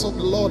words of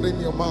the Lord in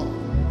your mouth.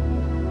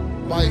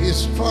 By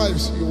his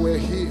stripes you were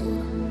healed.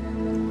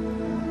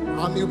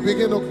 And you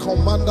begin to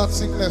command that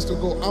sickness to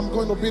go. I'm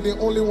going to be the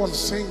only one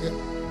singing.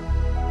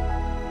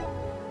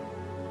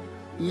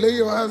 Lay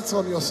your hands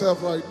on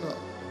yourself right now.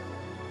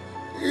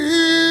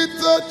 He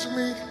touched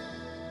me.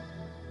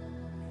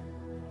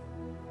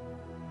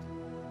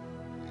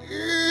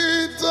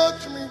 He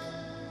touched me.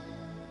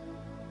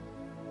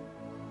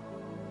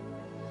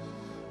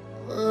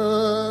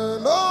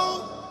 And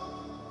oh,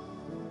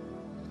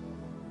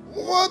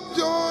 what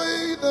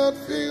joy that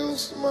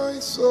fills my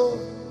soul.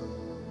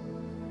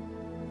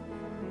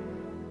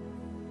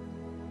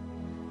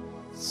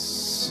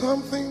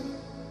 Something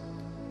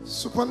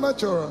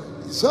supernatural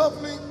is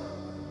happening.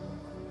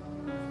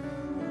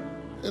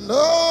 And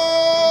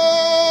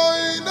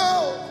I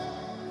know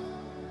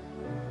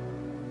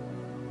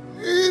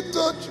he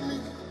touched me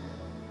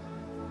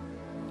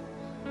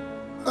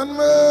and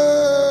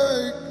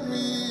make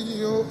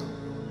me whole.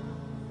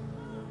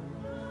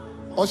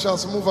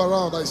 Ushers, move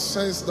around. I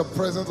sense the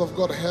presence of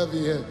God heavy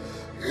here.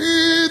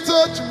 He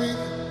touched me.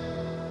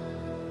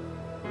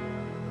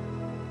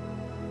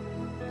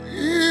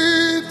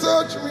 He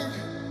touched me.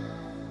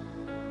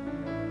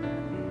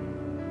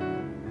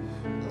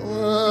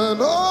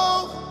 And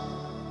oh,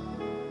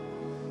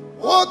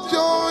 what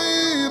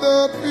joy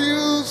that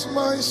fills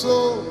my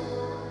soul.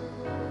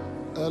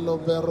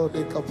 Elobero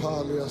de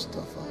Capalia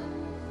Stafa.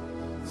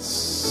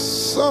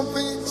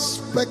 Something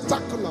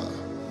spectacular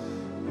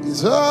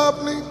is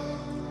happening.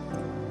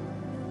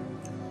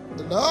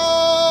 And I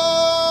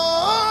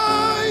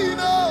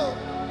know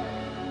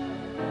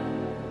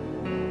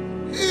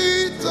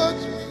He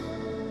touched me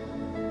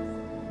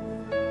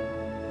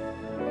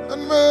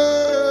and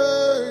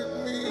made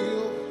me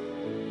whole.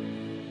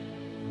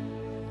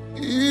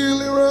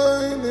 Healing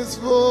rain is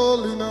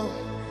falling now.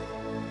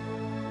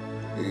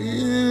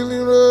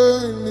 Healing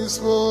rain is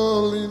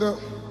falling now.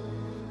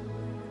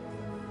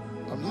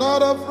 I'm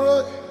not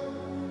afraid.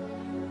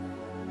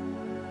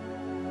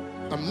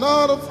 I'm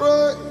not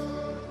afraid.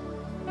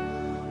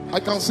 I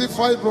can see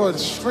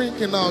fibroids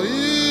shrinking now.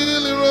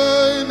 Healing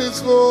rain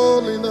is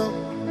falling now.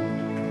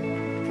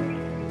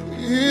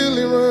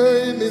 Healing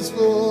rain is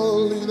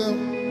falling now.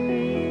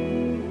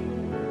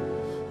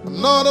 I'm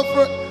not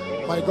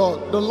afraid. My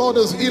God, the Lord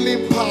is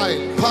healing pile.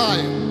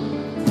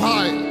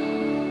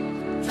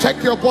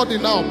 Check your body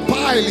now.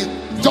 Pile is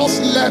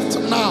just left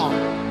now.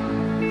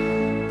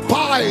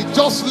 Pile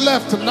just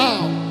left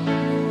now.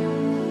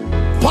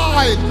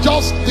 Pile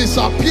just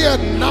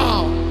disappeared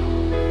now.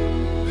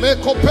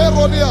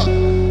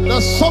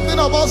 There's something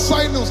about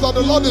sinus that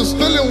the Lord is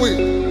dealing with.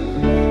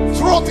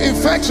 Throat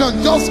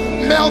infection just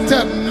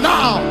melted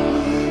now.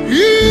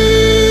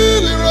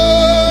 Healing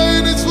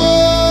rain is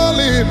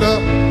falling now.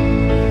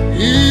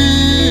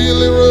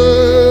 Healing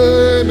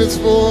rain is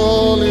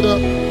falling now.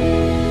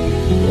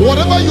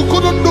 Whatever you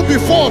couldn't do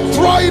before,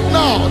 try it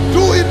now.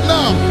 Do it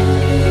now.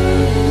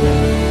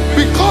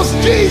 Because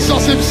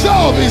Jesus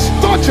Himself is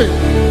touching.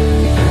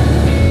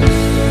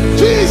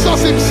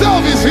 Jesus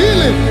Himself is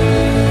healing.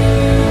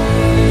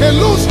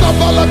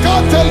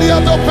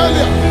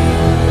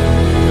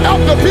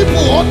 Help the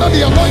people under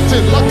the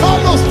anointing.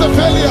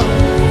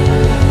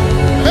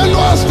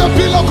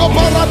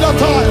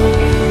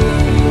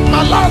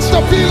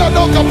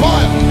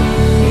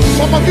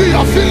 Some of you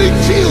are feeling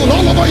chilled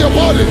all over your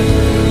body.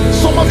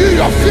 Some of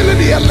you are feeling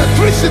the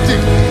electricity,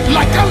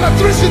 like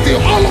electricity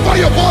all over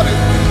your body.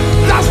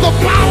 That's the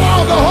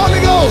power of the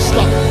Holy Ghost.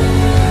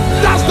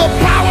 That's the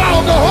power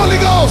of the Holy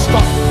Ghost.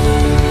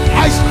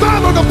 I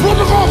stand on the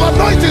protocol of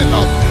anointing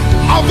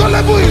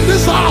available in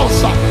this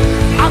house,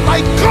 and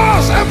I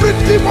curse every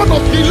demon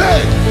of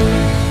delay,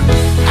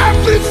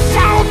 every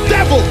foul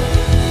devil,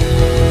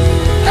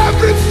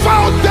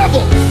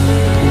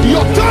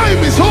 your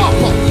time is up.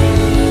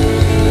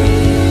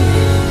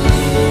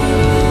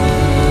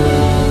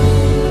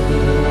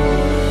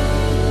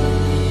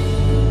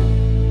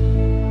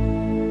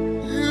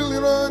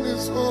 Healing rain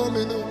is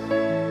falling up.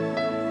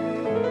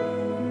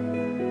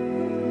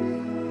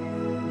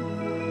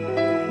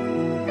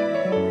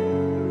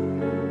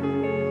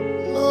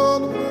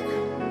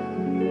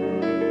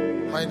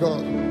 My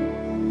God,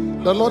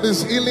 the Lord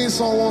is healing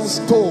someone's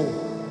toe,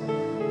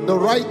 the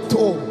right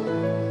toe,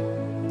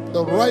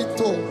 the right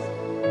toe.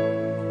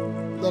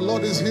 The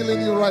Lord is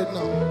healing you right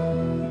now.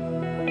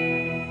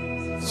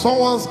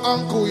 Someone's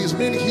ankle is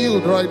being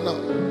healed right now.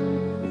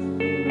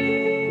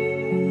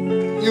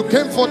 You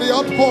came for the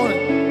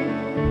outpouring.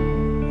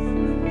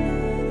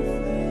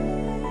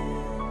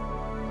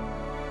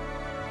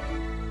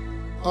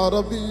 Out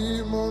of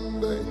the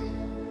Monday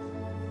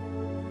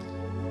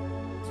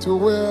to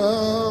where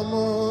I'm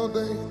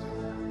ordained,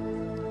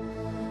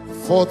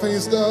 for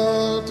things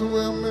that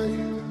were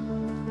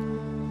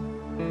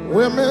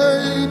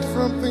made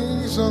from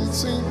things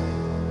unseen.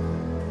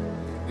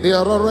 There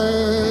are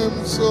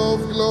realms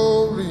of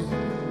glory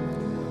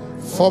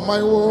for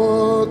my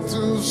world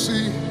to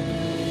see,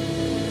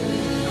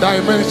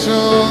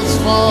 dimensions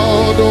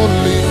found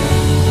only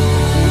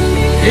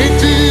in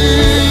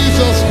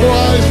Jesus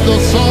Christ the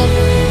Son.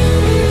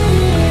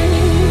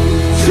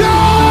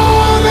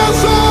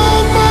 Shines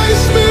of my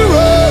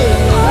spirit,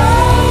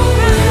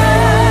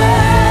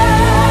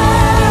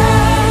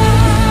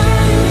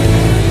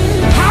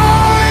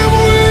 I'm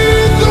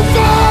with the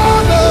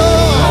Father.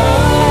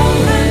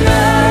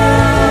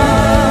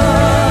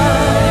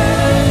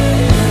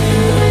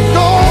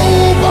 No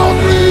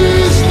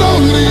boundaries, no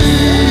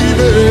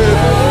limit.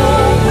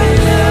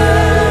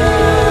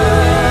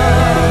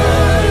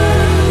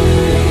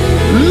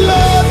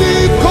 Let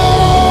it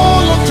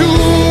call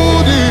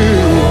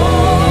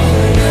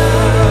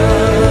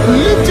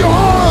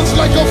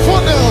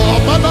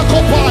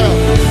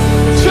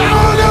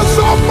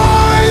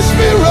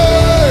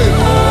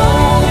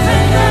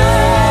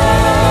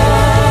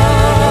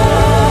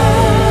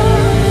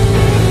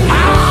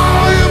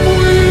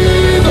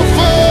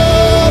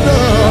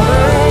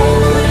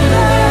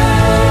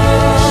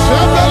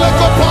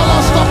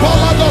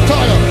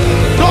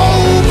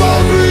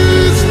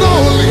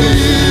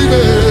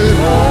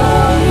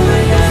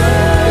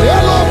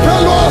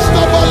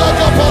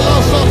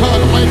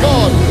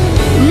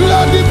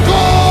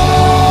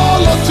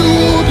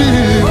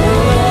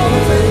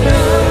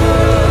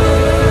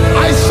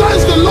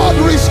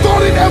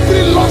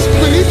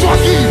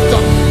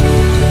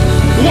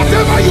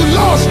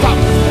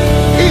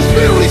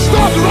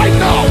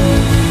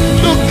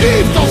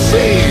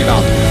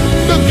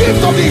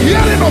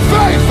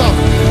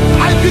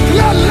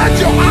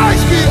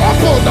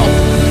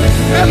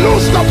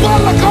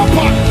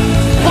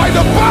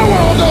the power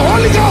of the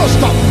Holy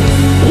Ghost.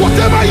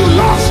 Whatever you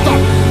lost,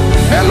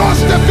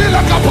 lost the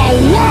Bilakapa.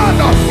 1,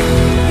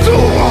 2,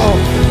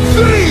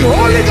 3.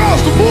 Holy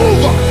Ghost,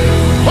 move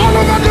all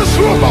over this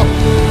room.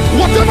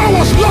 Whatever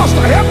was lost,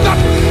 I have that.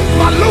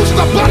 Malus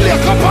the Balia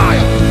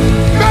Kapaya.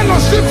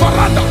 Melosi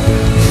Farada.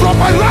 From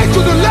my right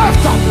to the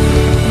left,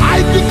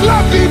 I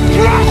declare be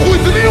drunk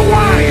with new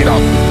wine.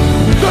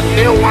 The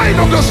new wine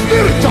of the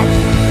Spirit.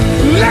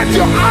 Let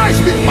your eyes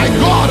be, my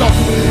God.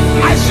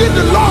 I see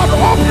the Lord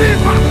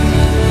opening,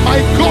 my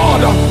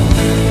God.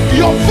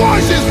 Your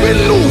voice is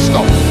being loosed.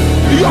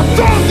 Your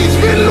tongue is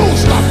being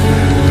loosed.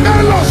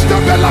 Melos the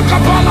Bella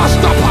Kapala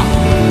Stapa.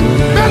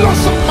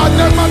 Melos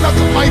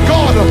my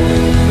God.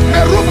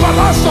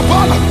 Merupala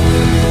Sabala.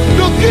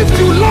 The gift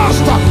you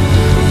lost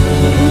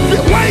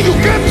when you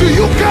came to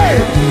UK.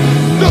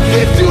 The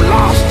gift you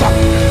lost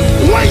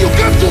when you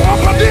came to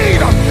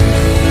Aberdeen.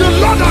 The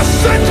Lord has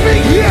sent me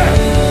here.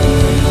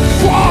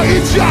 For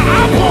it's your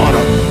happen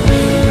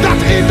that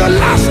in the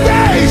last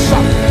days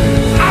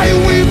I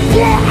will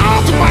pour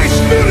out my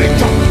spirit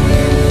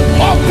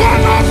upon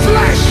all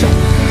flesh,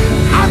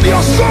 and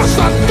your sons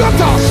and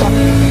daughters,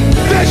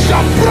 they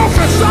shall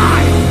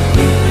prophesy,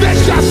 they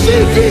shall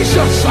see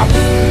visions.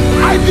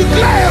 I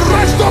declare a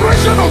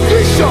restoration of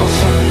visions.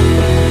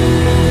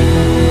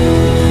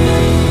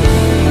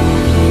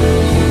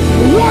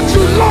 What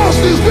you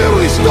lost is being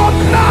restored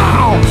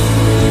now.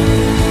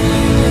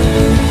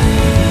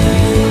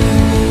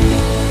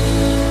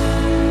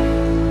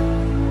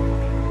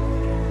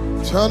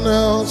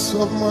 Channels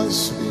of my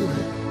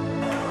spirit,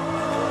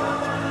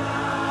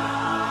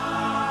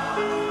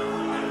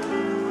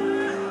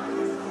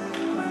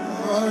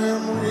 I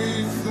am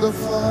with the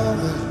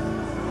Father.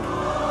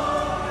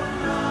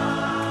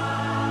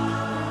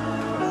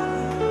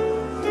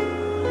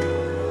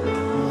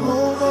 No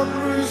one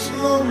is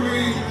no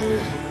reason.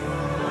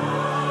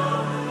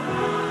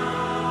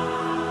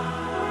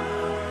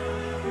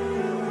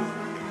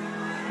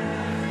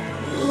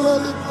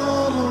 Let it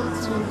fall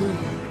unto thee.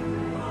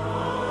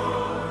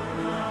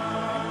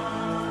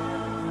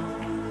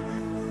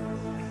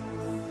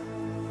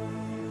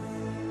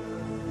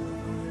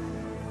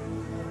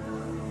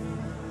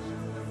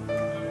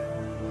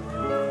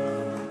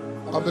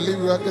 I believe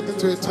we are getting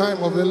to a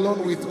time of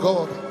alone with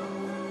God.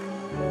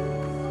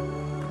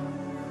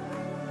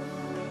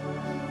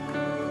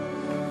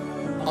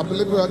 I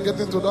believe we are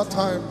getting to that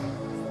time.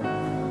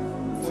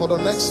 For the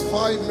next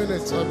 5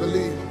 minutes, I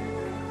believe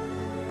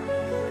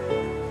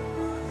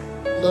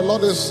the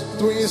Lord is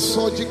doing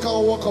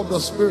surgical work of the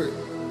Spirit.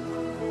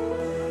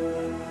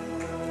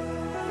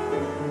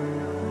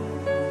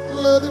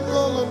 Let it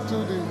fall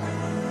unto thee.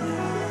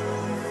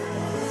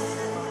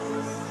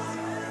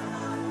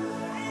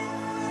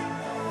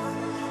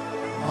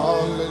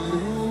 Hallelujah.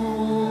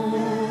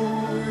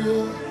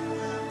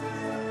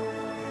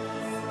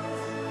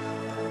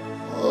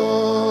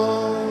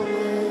 Hallelujah.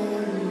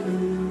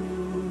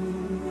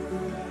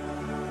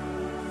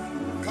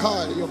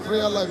 Kai, your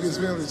prayer life is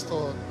being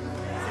restored.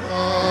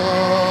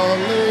 Hallelujah.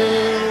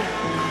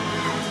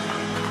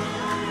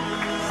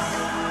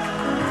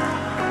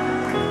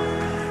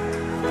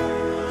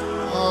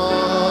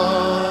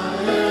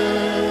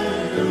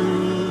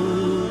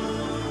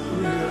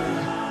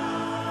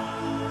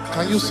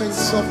 Can you sing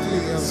softly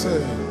and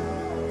say,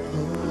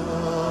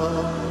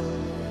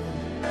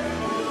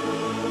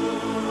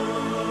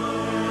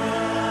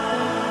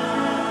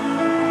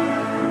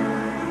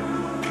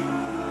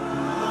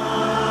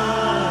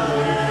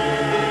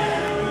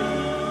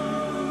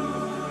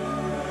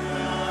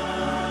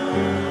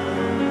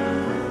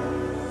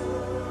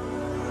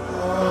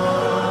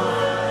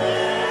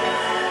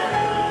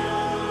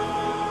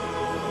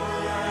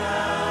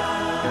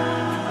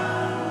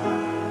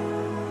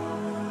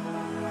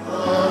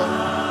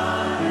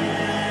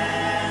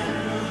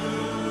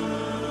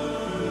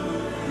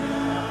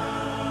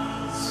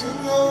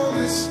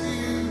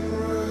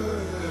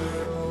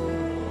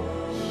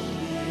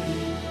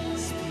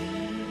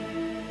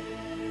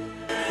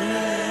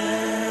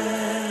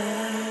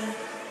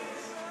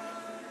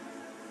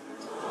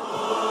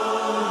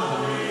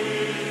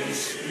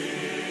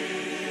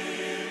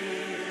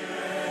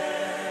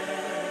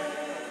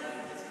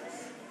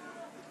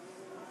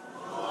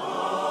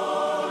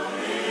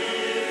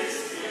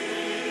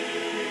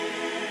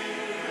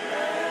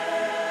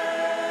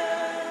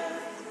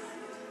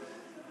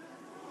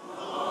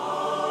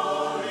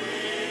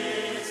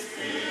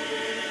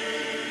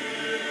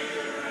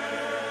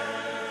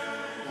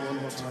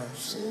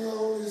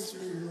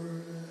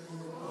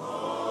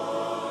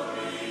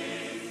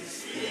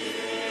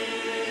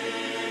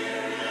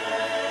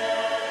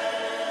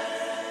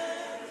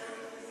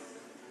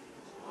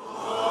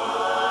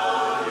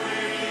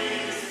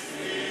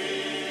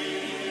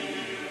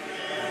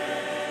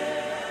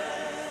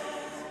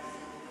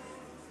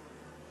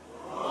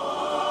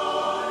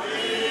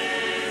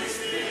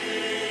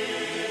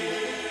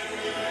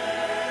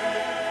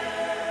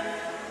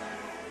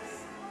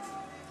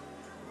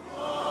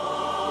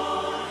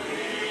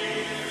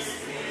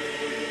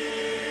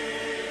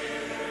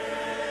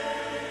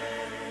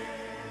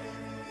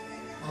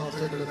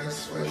 take the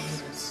next 5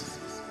 minutes.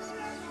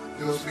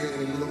 Just being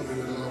in love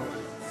with the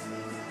Lord.